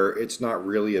 where it's not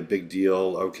really a big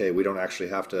deal. Okay, we don't actually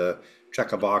have to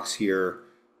check a box here,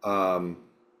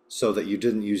 so that you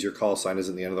didn't use your call sign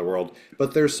isn't the end of the world.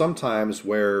 But there's some times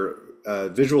where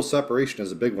visual separation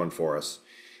is a big one for us.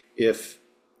 If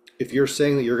you're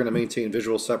saying that you're going to maintain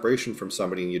visual separation from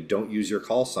somebody and you don't use your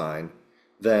call sign,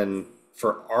 then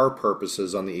for our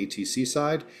purposes on the ATC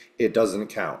side, it doesn't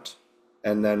count.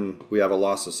 And then we have a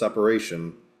loss of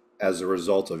separation as a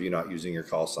result of you not using your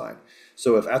call sign.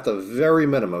 So if at the very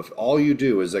minimum, if all you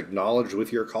do is acknowledge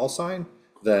with your call sign,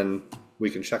 then we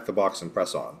can check the box and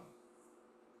press on.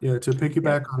 Yeah, to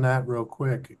piggyback on that real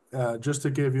quick, just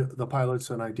to give you the pilots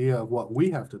an idea of what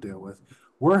we have to deal with,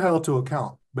 we're held to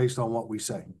account based on what we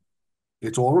say.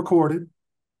 It's all recorded,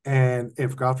 and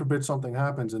if God forbid something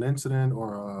happens, an incident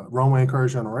or a runway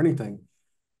incursion or anything,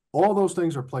 all those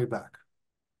things are played back.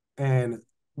 And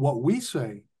what we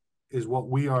say is what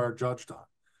we are judged on.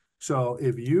 So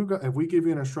if we give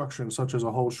you an instruction such as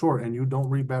a hold short and you don't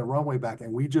read that runway back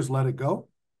and we just let it go,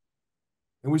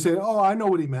 and we say, oh, I know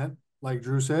what he meant, like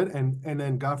Drew said, and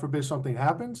then God forbid something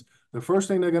happens, the first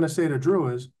thing they're going to say to Drew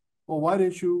is, well, why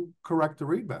didn't you correct the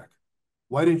read back?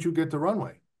 Why didn't you get the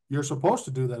runway? You're supposed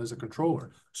to do that as a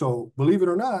controller. So believe it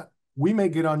or not, we may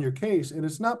get on your case, and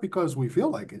it's not because we feel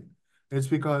like it. It's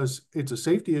because it's a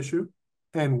safety issue,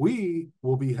 and we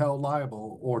will be held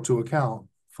liable or to account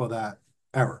for that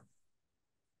error.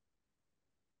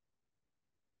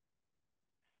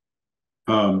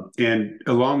 And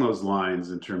along those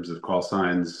lines, in terms of call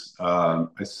signs, I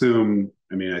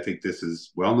think this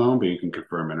is well known, but you can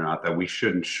confirm it or not, that we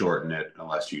shouldn't shorten it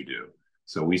unless you do.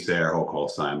 So we say our whole call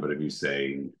sign, but if you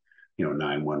say,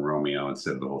 9-1 Romeo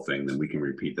instead of the whole thing, then we can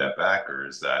repeat that back, or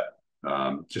is that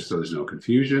just so there's no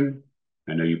confusion?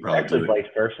 I know you probably actually do it.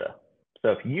 vice versa.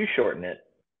 So if you shorten it,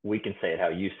 we can say it how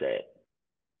you say it,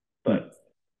 but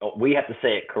we have to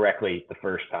say it correctly the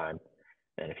first time.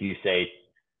 And if you say,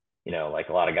 like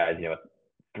a lot of guys,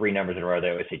 3 numbers in a row, they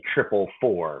always say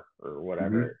 444 or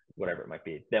whatever it might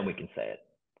be, then we can say it.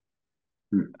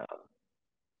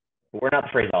 But we're not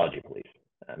the phraseology police.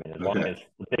 I mean, as long as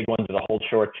the big ones are the hold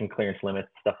shorts and clearance limits,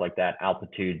 stuff like that,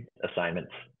 altitude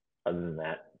assignments. Other than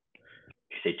that,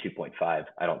 if you say 2.5,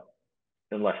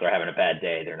 unless they're having a bad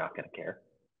day, they're not going to care.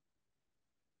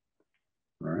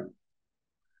 All right.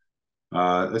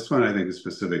 This one I think is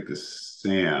specific to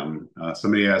Sam.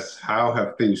 Somebody asks, how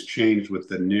have things changed with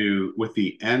the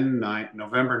N9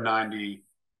 November 90?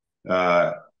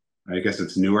 I guess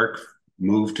it's Newark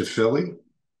move to Philly.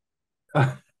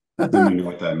 Then you know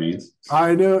what that means.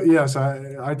 I know. Yes,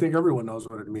 I think everyone knows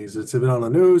what it means. It's been on the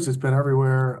news. It's been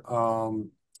everywhere.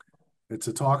 It's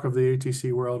a talk of the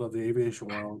ATC world, of the aviation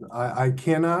world. I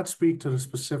cannot speak to the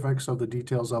specifics of the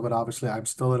details of it. Obviously, I'm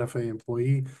still an FAA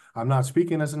employee. I'm not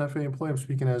speaking as an FAA employee. I'm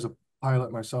speaking as a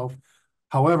pilot myself.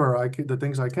 However, the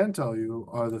things I can tell you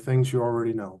are the things you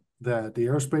already know, that the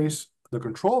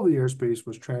control of the airspace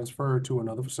was transferred to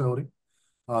another facility,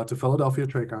 to Philadelphia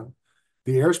TRACON.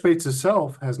 The airspace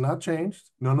itself has not changed.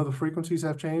 None of the frequencies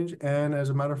have changed. And as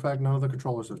a matter of fact, none of the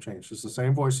controllers have changed. It's the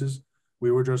same voices.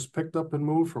 We were just picked up and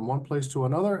moved from one place to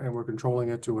another, and we're controlling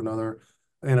it to another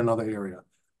area.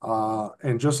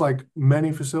 And just like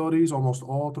many facilities, almost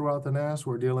all throughout the NAS,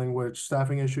 we're dealing with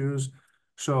staffing issues.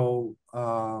 So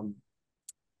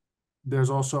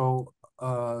there's also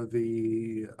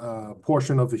the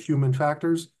portion of the human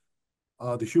factors.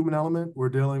 The human element, we're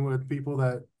dealing with people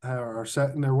that are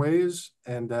set in their ways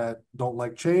and that don't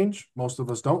like change. Most of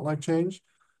us don't like change.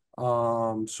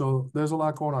 So there's a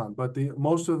lot going on, but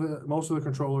most of the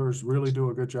controllers really do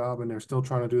a good job, and they're still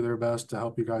trying to do their best to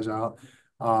help you guys out.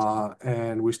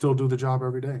 And we still do the job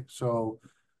every day. So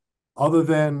other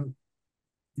than,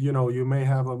 you may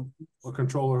have a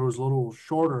controller who's a little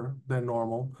shorter than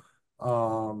normal,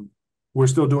 we're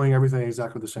still doing everything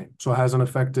exactly the same. So it hasn't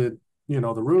affected the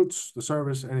routes, the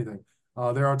service, anything.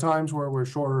 There are times where we're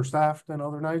shorter staffed than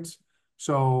other nights.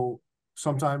 So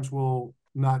sometimes we'll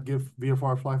not give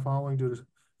VFR fly following due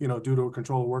to a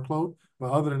controller workload.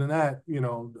 But other than that,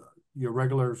 your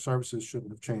regular services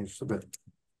shouldn't have changed a bit.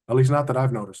 At least not that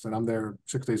I've noticed, and I'm there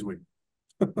 6 days a week.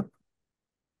 All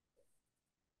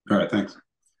right, thanks.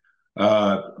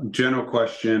 General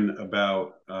question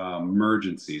about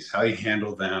emergencies, how you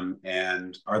handle them,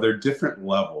 and are there different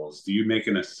levels? Do you make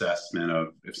an assessment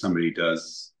of if somebody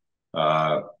does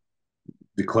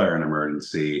declare an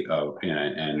emergency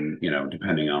and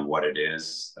depending on what it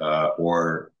is,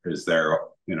 or is there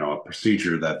a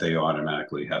procedure that they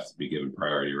automatically have to be given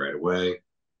priority right away?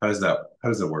 How does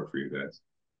that work for you guys?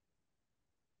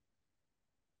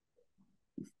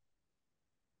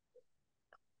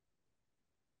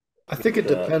 I think it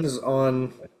depends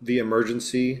on the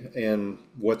emergency and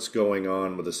what's going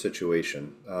on with the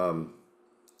situation.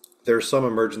 There are some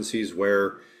emergencies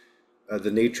where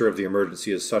the nature of the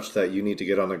emergency is such that you need to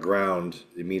get on the ground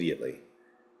immediately.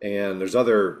 And there's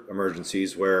other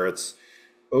emergencies where it's,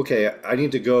 okay, I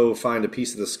need to go find a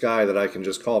piece of the sky that I can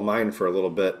just call mine for a little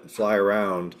bit, fly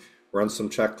around, run some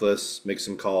checklists, make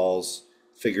some calls,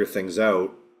 figure things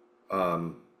out.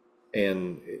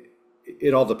 And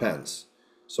it all depends.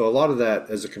 So a lot of that,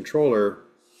 as a controller,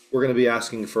 we're going to be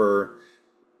asking for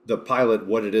the pilot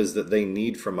what it is that they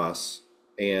need from us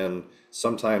And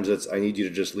sometimes it's, I need you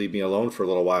to just leave me alone for a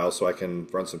little while so I can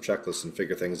run some checklists and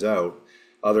figure things out.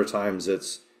 Other times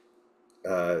it's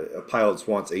a pilot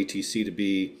wants ATC to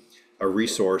be a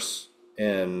resource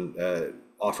and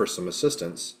offer some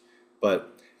assistance.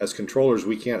 But as controllers,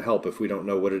 we can't help if we don't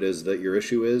know what it is that your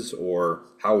issue is or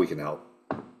how we can help.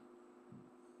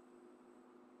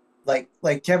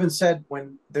 Like Kevin said,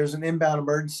 when there's an inbound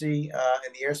emergency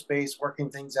in the airspace, working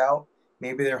things out,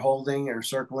 maybe they're holding or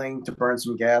circling to burn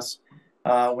some gas.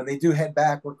 When they do head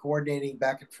back, we're coordinating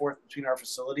back and forth between our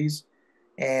facilities.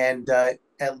 And at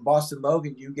Boston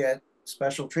Logan, you get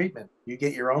special treatment. You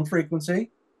get your own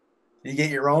frequency. You get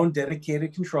your own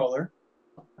dedicated controller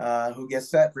who gets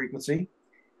that frequency.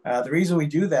 The reason we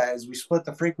do that is we split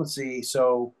the frequency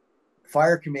so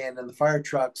fire command and the fire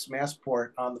trucks, Massport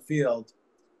on the field,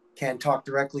 can talk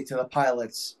directly to the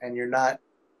pilots, and you're not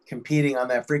competing on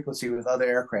that frequency with other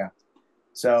aircraft.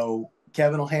 So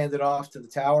Kevin will hand it off to the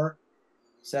tower,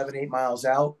 7-8 miles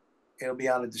out. It'll be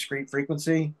on a discrete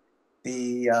frequency.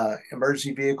 The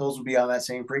emergency vehicles will be on that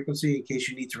same frequency in case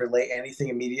you need to relay anything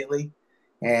immediately.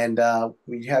 And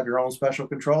we have your own special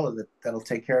controller that'll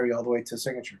take care of you all the way to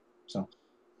signature. So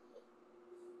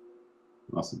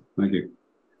awesome, thank you.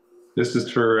 This is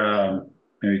for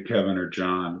maybe Kevin or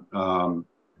John.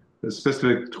 The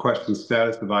specific question: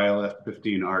 status of ILF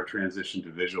 15R transition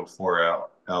to Visual 4L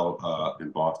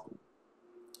in Boston.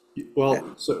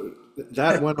 Well, so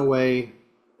that went away.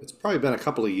 It's probably been a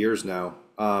couple of years now.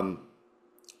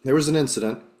 There was an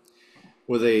incident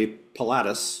with a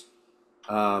Pilatus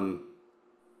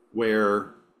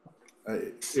where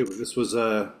this was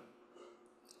a,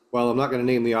 well, I'm not going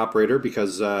to name the operator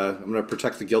because I'm going to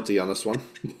protect the guilty on this one,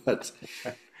 but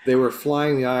they were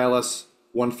flying the ILS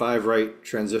 15 right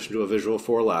transition to a Visual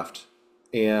 4 left,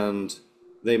 and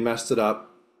they messed it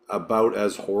up about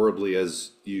as horribly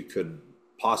as you could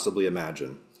possibly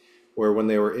imagine, where when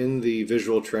they were in the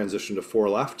visual transition to 4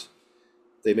 left,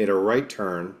 they made a right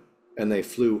turn and they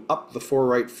flew up the 4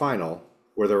 right final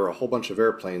where there were a whole bunch of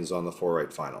airplanes on the 4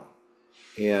 right final.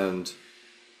 And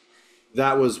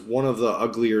that was one of the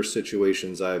uglier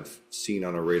situations I've seen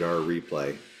on a radar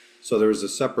replay. So there was a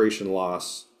separation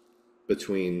loss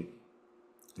between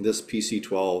this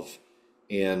PC-12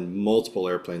 and multiple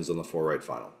airplanes on the 4 right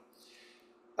final.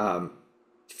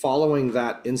 Following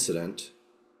that incident,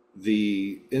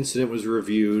 the incident was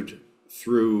reviewed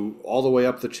through all the way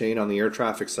up the chain on the air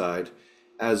traffic side,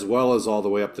 as well as all the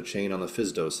way up the chain on the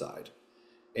FSDO side.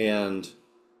 And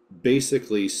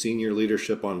basically senior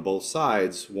leadership on both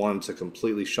sides wanted to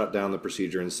completely shut down the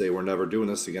procedure and say, we're never doing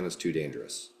this again, it's too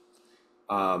dangerous.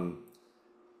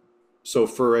 So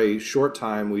for a short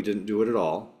time, we didn't do it at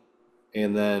all.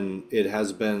 And then it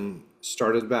has been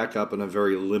started back up in a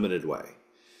very limited way.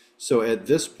 So at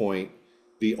this point,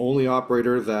 the only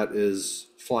operator that is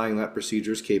flying that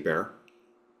procedure is Cape Air.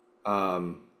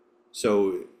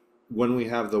 So when we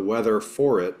have the weather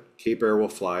for it, Cape Air will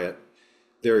fly it.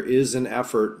 There is an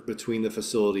effort between the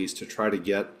facilities to try to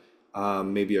get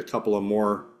maybe a couple of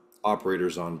more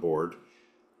operators on board.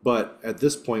 But at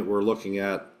this point, we're looking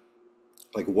at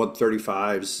like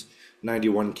 135s,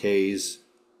 91Ks,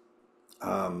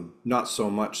 not so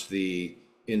much the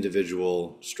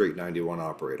individual straight 91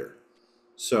 operator.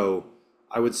 So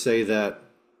I would say that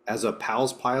as a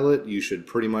PALS pilot, you should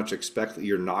pretty much expect that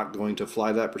you're not going to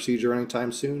fly that procedure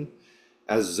anytime soon.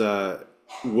 As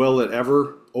will it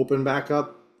ever open back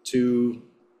up to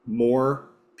more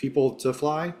people to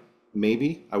fly?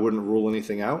 Maybe. I wouldn't rule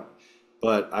anything out,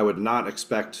 but I would not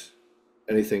expect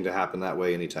anything to happen that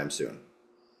way anytime soon.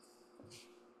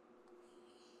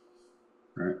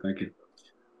 All right, thank you.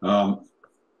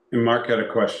 And Mark had a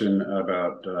question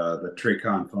about the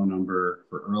TRACON phone number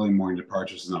for early morning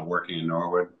departures is not working in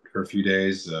Norwood for a few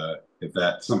days. If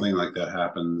that something like that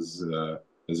happens,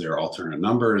 is there alternate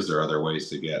numbers or other ways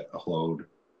to get a hold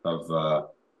of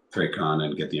TRACON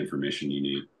and get the information you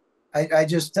need? I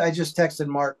just texted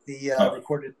Mark the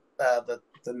recorded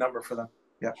the number for them.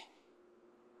 Yeah.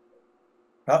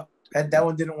 Oh, that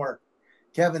one didn't work.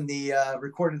 Kevin, the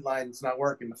recorded line is not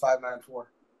working. The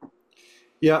 594.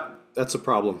 Yeah, that's a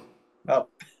problem. Oh.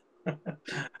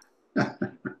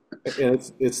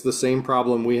 And it's the same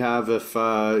problem we have if,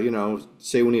 you know,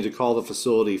 say we need to call the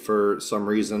facility for some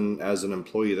reason as an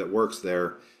employee that works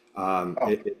there,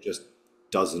 it just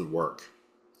doesn't work.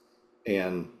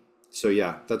 And so,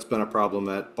 yeah, that's been a problem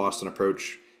at Boston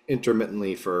Approach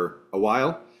intermittently for a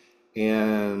while.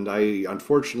 And I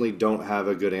unfortunately don't have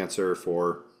a good answer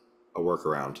for a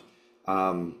workaround.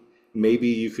 Maybe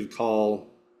you could call,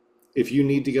 if you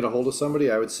need to get a hold of somebody,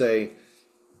 I would say,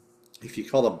 if you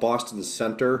call the Boston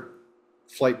Center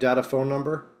flight data phone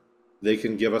number, they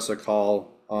can give us a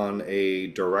call on a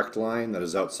direct line that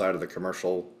is outside of the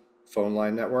commercial phone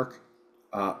line network.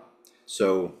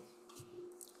 So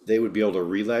they would be able to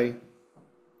relay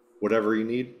whatever you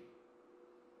need.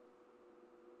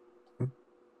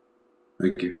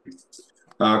 Thank you.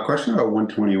 Question about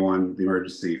 121, the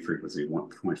emergency frequency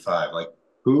 1.5. Like,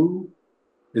 who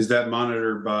is that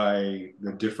monitored by?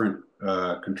 The different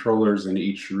controllers in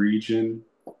each region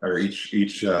or each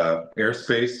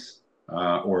airspace,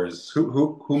 or is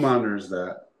who monitors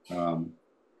that?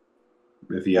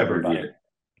 If you ever need it,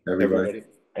 everybody.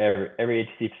 Every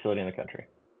HC facility in the country.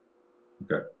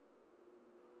 Okay.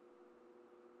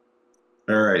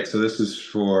 All right. So this is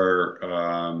for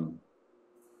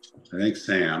I think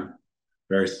Sam.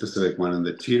 Very specific one. In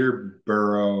the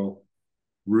Teterboro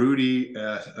Rudy,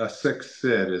 a 6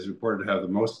 SID is reported to have the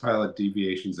most pilot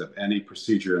deviations of any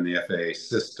procedure in the FAA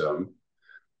system,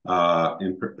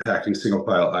 impacting single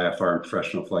pilot IFR and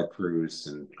professional flight crews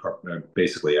and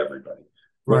basically everybody.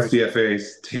 What's the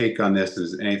FAA's take on this?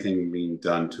 Is anything being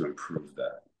done to improve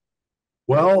that?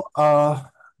 Well,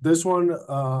 this one,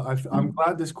 I'm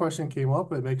glad this question came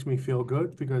up. It makes me feel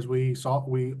good because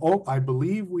I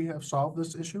believe we have solved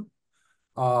this issue.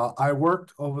 I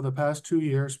worked over the past 2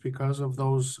 years because of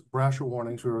those brasher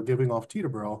warnings we were giving off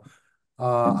Teterboro.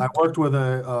 I worked with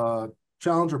a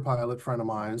Challenger pilot friend of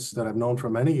mine that I've known for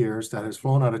many years that has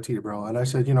flown out of Teterboro. And I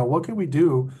said, you know, what can we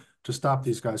do to stop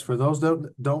these guys? For those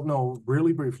that don't know,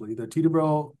 really briefly, the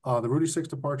Teterboro, the Rudy 6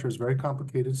 departure is a very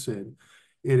complicated SID.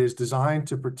 It is designed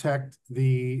to protect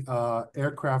the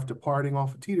aircraft departing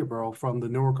off of Teterboro from the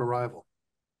Newark arrival,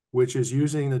 which is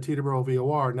using the Teterboro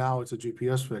VOR. Now it's a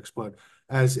GPS fix, but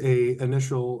as a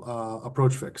initial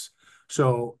approach fix.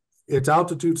 So it's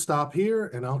altitude stop here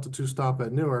and altitude stop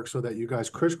at Newark so that you guys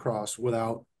crisscross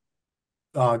without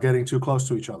getting too close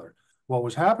to each other. What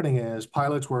was happening is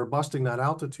pilots were busting that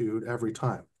altitude every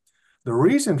time. The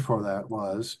reason for that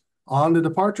was on the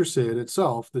departure SID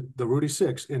itself, the Rudy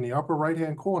 6, in the upper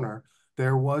right-hand corner,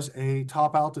 there was a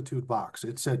top altitude box.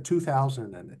 It said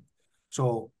 2,000 in it.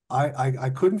 So I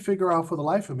couldn't figure out for the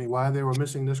life of me why they were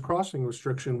missing this crossing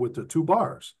restriction with the 2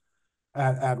 bars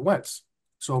at Wentz.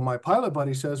 So my pilot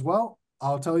buddy says, well,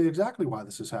 I'll tell you exactly why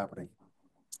this is happening.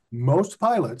 Most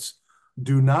pilots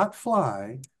do not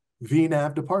fly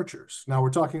VNAV departures. Now we're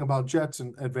talking about jets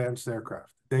and advanced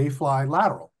aircraft. They fly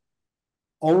lateral.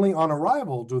 Only on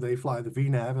arrival do they fly the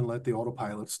VNAV and let the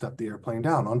autopilot step the airplane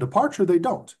down. On departure, they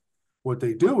don't. What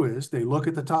they do is they look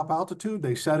at the top altitude,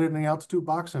 they set it in the altitude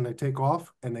box, and they take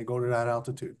off, and they go to that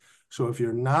altitude. So if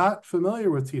you're not familiar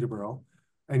with Teterboro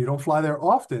and you don't fly there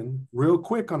often, real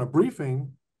quick on a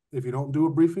briefing, if you don't do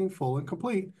a briefing full and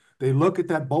complete, they look at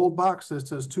that bold box that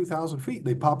says 2,000 feet.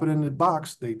 They pop it in the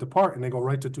box, they depart, and they go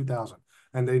right to 2,000.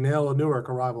 And they nail a Newark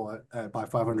arrival by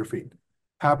 500 feet.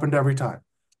 Happened every time.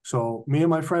 So me and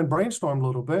my friend brainstormed a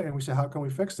little bit, and we said, how can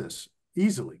we fix this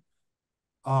easily?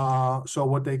 So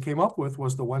what they came up with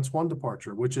was the Wentz 1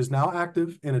 departure, which is now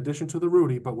active in addition to the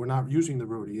Rudy, but we're not using the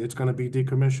Rudy. It's going to be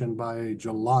decommissioned by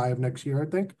July of next year, I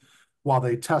think, while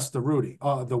they test the Rudy,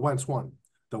 the Wentz 1.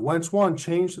 The Wentz 1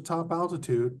 changed the top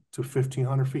altitude to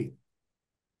 1,500 feet.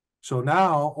 So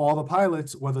now all the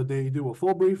pilots, whether they do a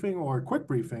full briefing or a quick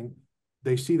briefing,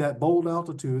 they see that bold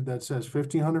altitude that says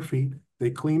 1,500 feet.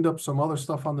 They cleaned up some other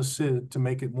stuff on the SID to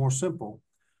make it more simple.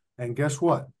 And guess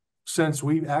what? Since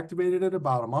we activated it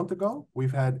about a month ago,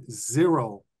 we've had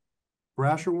 0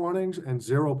 brasher warnings and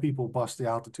 0 people bust the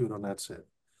altitude on that SID.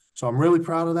 So I'm really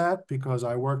proud of that because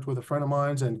I worked with a friend of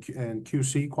mine and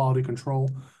QC, quality control,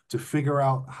 to figure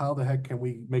out how the heck can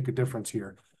we make a difference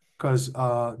here. Because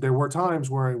there were times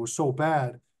where it was so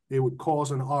bad, it would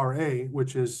cause an RA,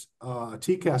 which is a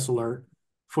TCAS alert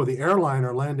for the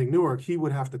airliner landing Newark. He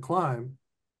would have to climb.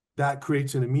 That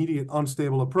creates an immediate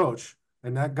unstable approach.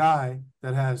 And that guy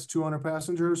that has 200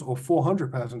 passengers or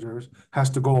 400 passengers has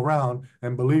to go around.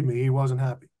 And believe me, he wasn't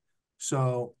happy.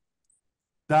 So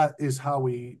that is how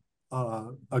we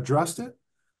addressed it.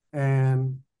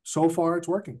 And so far it's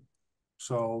working.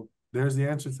 So there's the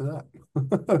answer to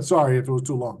that. Sorry if it was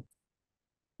too long.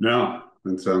 No,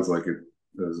 it sounds like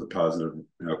there's a positive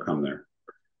outcome there.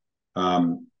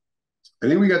 I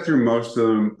think we got through most of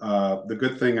them. The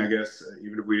good thing, I guess,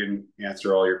 even if we didn't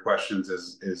answer all your questions,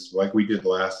 is like we did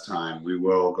last time, we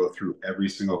will go through every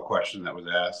single question that was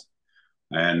asked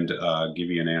and give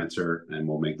you an answer, and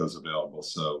we'll make those available.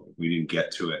 So if we didn't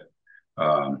get to it,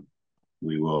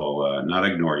 we will not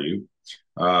ignore you.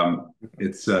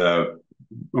 It's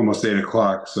almost 8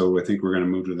 o'clock, so I think we're going to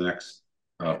move to the next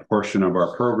portion of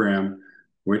our program,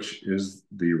 which is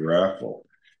the raffle.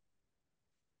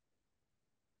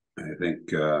 I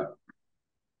think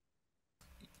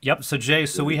Yep. So Jay,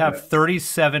 so we have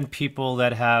 37 people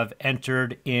that have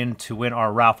entered in to win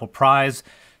our raffle prize.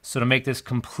 So to make this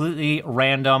completely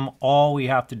random, all we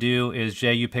have to do is,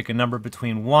 Jay, you pick a number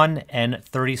between 1 and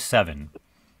 37.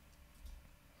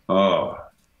 Oh,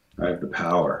 I have the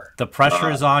power. The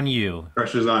pressure is on you.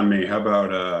 Pressure's on me. How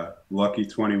about lucky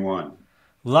 21?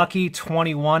 Lucky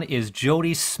 21 is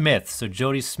Jody Smith. So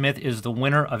Jody Smith is the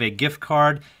winner of a gift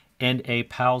card and a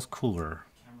PALS cooler.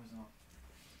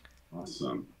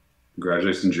 Awesome.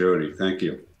 Congratulations, Jody. Thank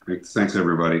you. Thanks,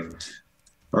 everybody.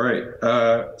 All right.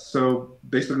 So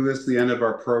basically, this is the end of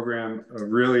our program. I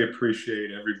really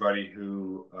appreciate everybody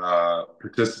who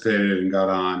participated and got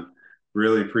on.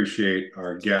 Really appreciate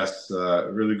our guests.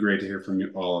 Really great to hear from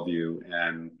you, all of you.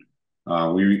 And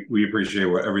we appreciate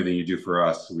everything you do for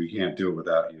us. We can't do it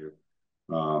without you.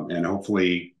 And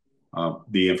hopefully,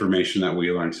 the information that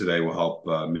we learned today will help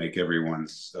make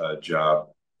everyone's job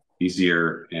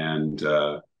easier and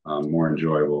more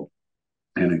enjoyable,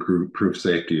 and improve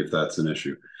safety if that's an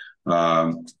issue.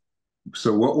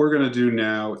 So what we're going to do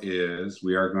now is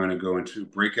we are going to go into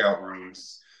breakout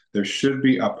rooms. There should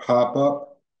be a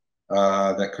pop-up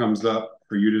that comes up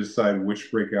for you to decide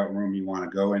which breakout room you want to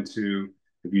go into.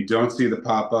 If you don't see the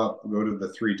pop-up, go to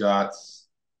the 3 dots,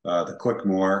 the click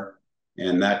more,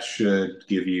 and that should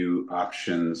give you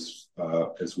options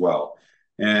as well.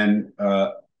 And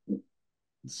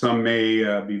some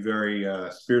may be very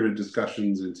spirited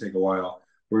discussions and take a while.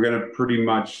 We're going to pretty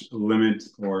much limit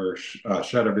or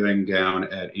shut everything down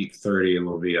at 8:30, and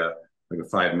will be like a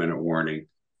 5-minute warning.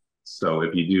 So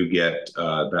if you do get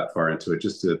that far into it,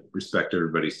 just to respect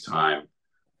everybody's time,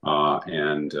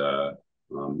 and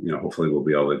hopefully we'll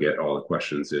be able to get all the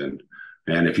questions in.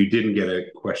 And if you didn't get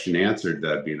a question answered,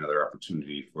 that'd be another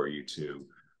opportunity for you to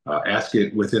ask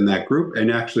it within that group.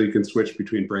 And actually you can switch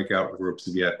between breakout groups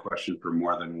if you have a question for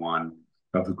more than one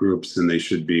of the groups, and they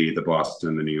should be the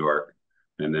Boston, the New York.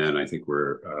 And then I think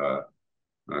we're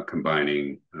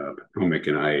combining Potomac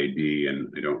and IAD,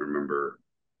 and I don't remember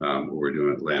what we're doing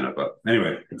in Atlanta. But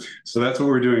anyway, so that's what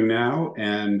we're doing now.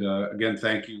 And again,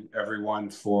 thank you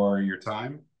everyone for your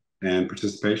time and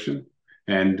participation.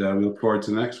 And we look forward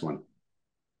to the next one.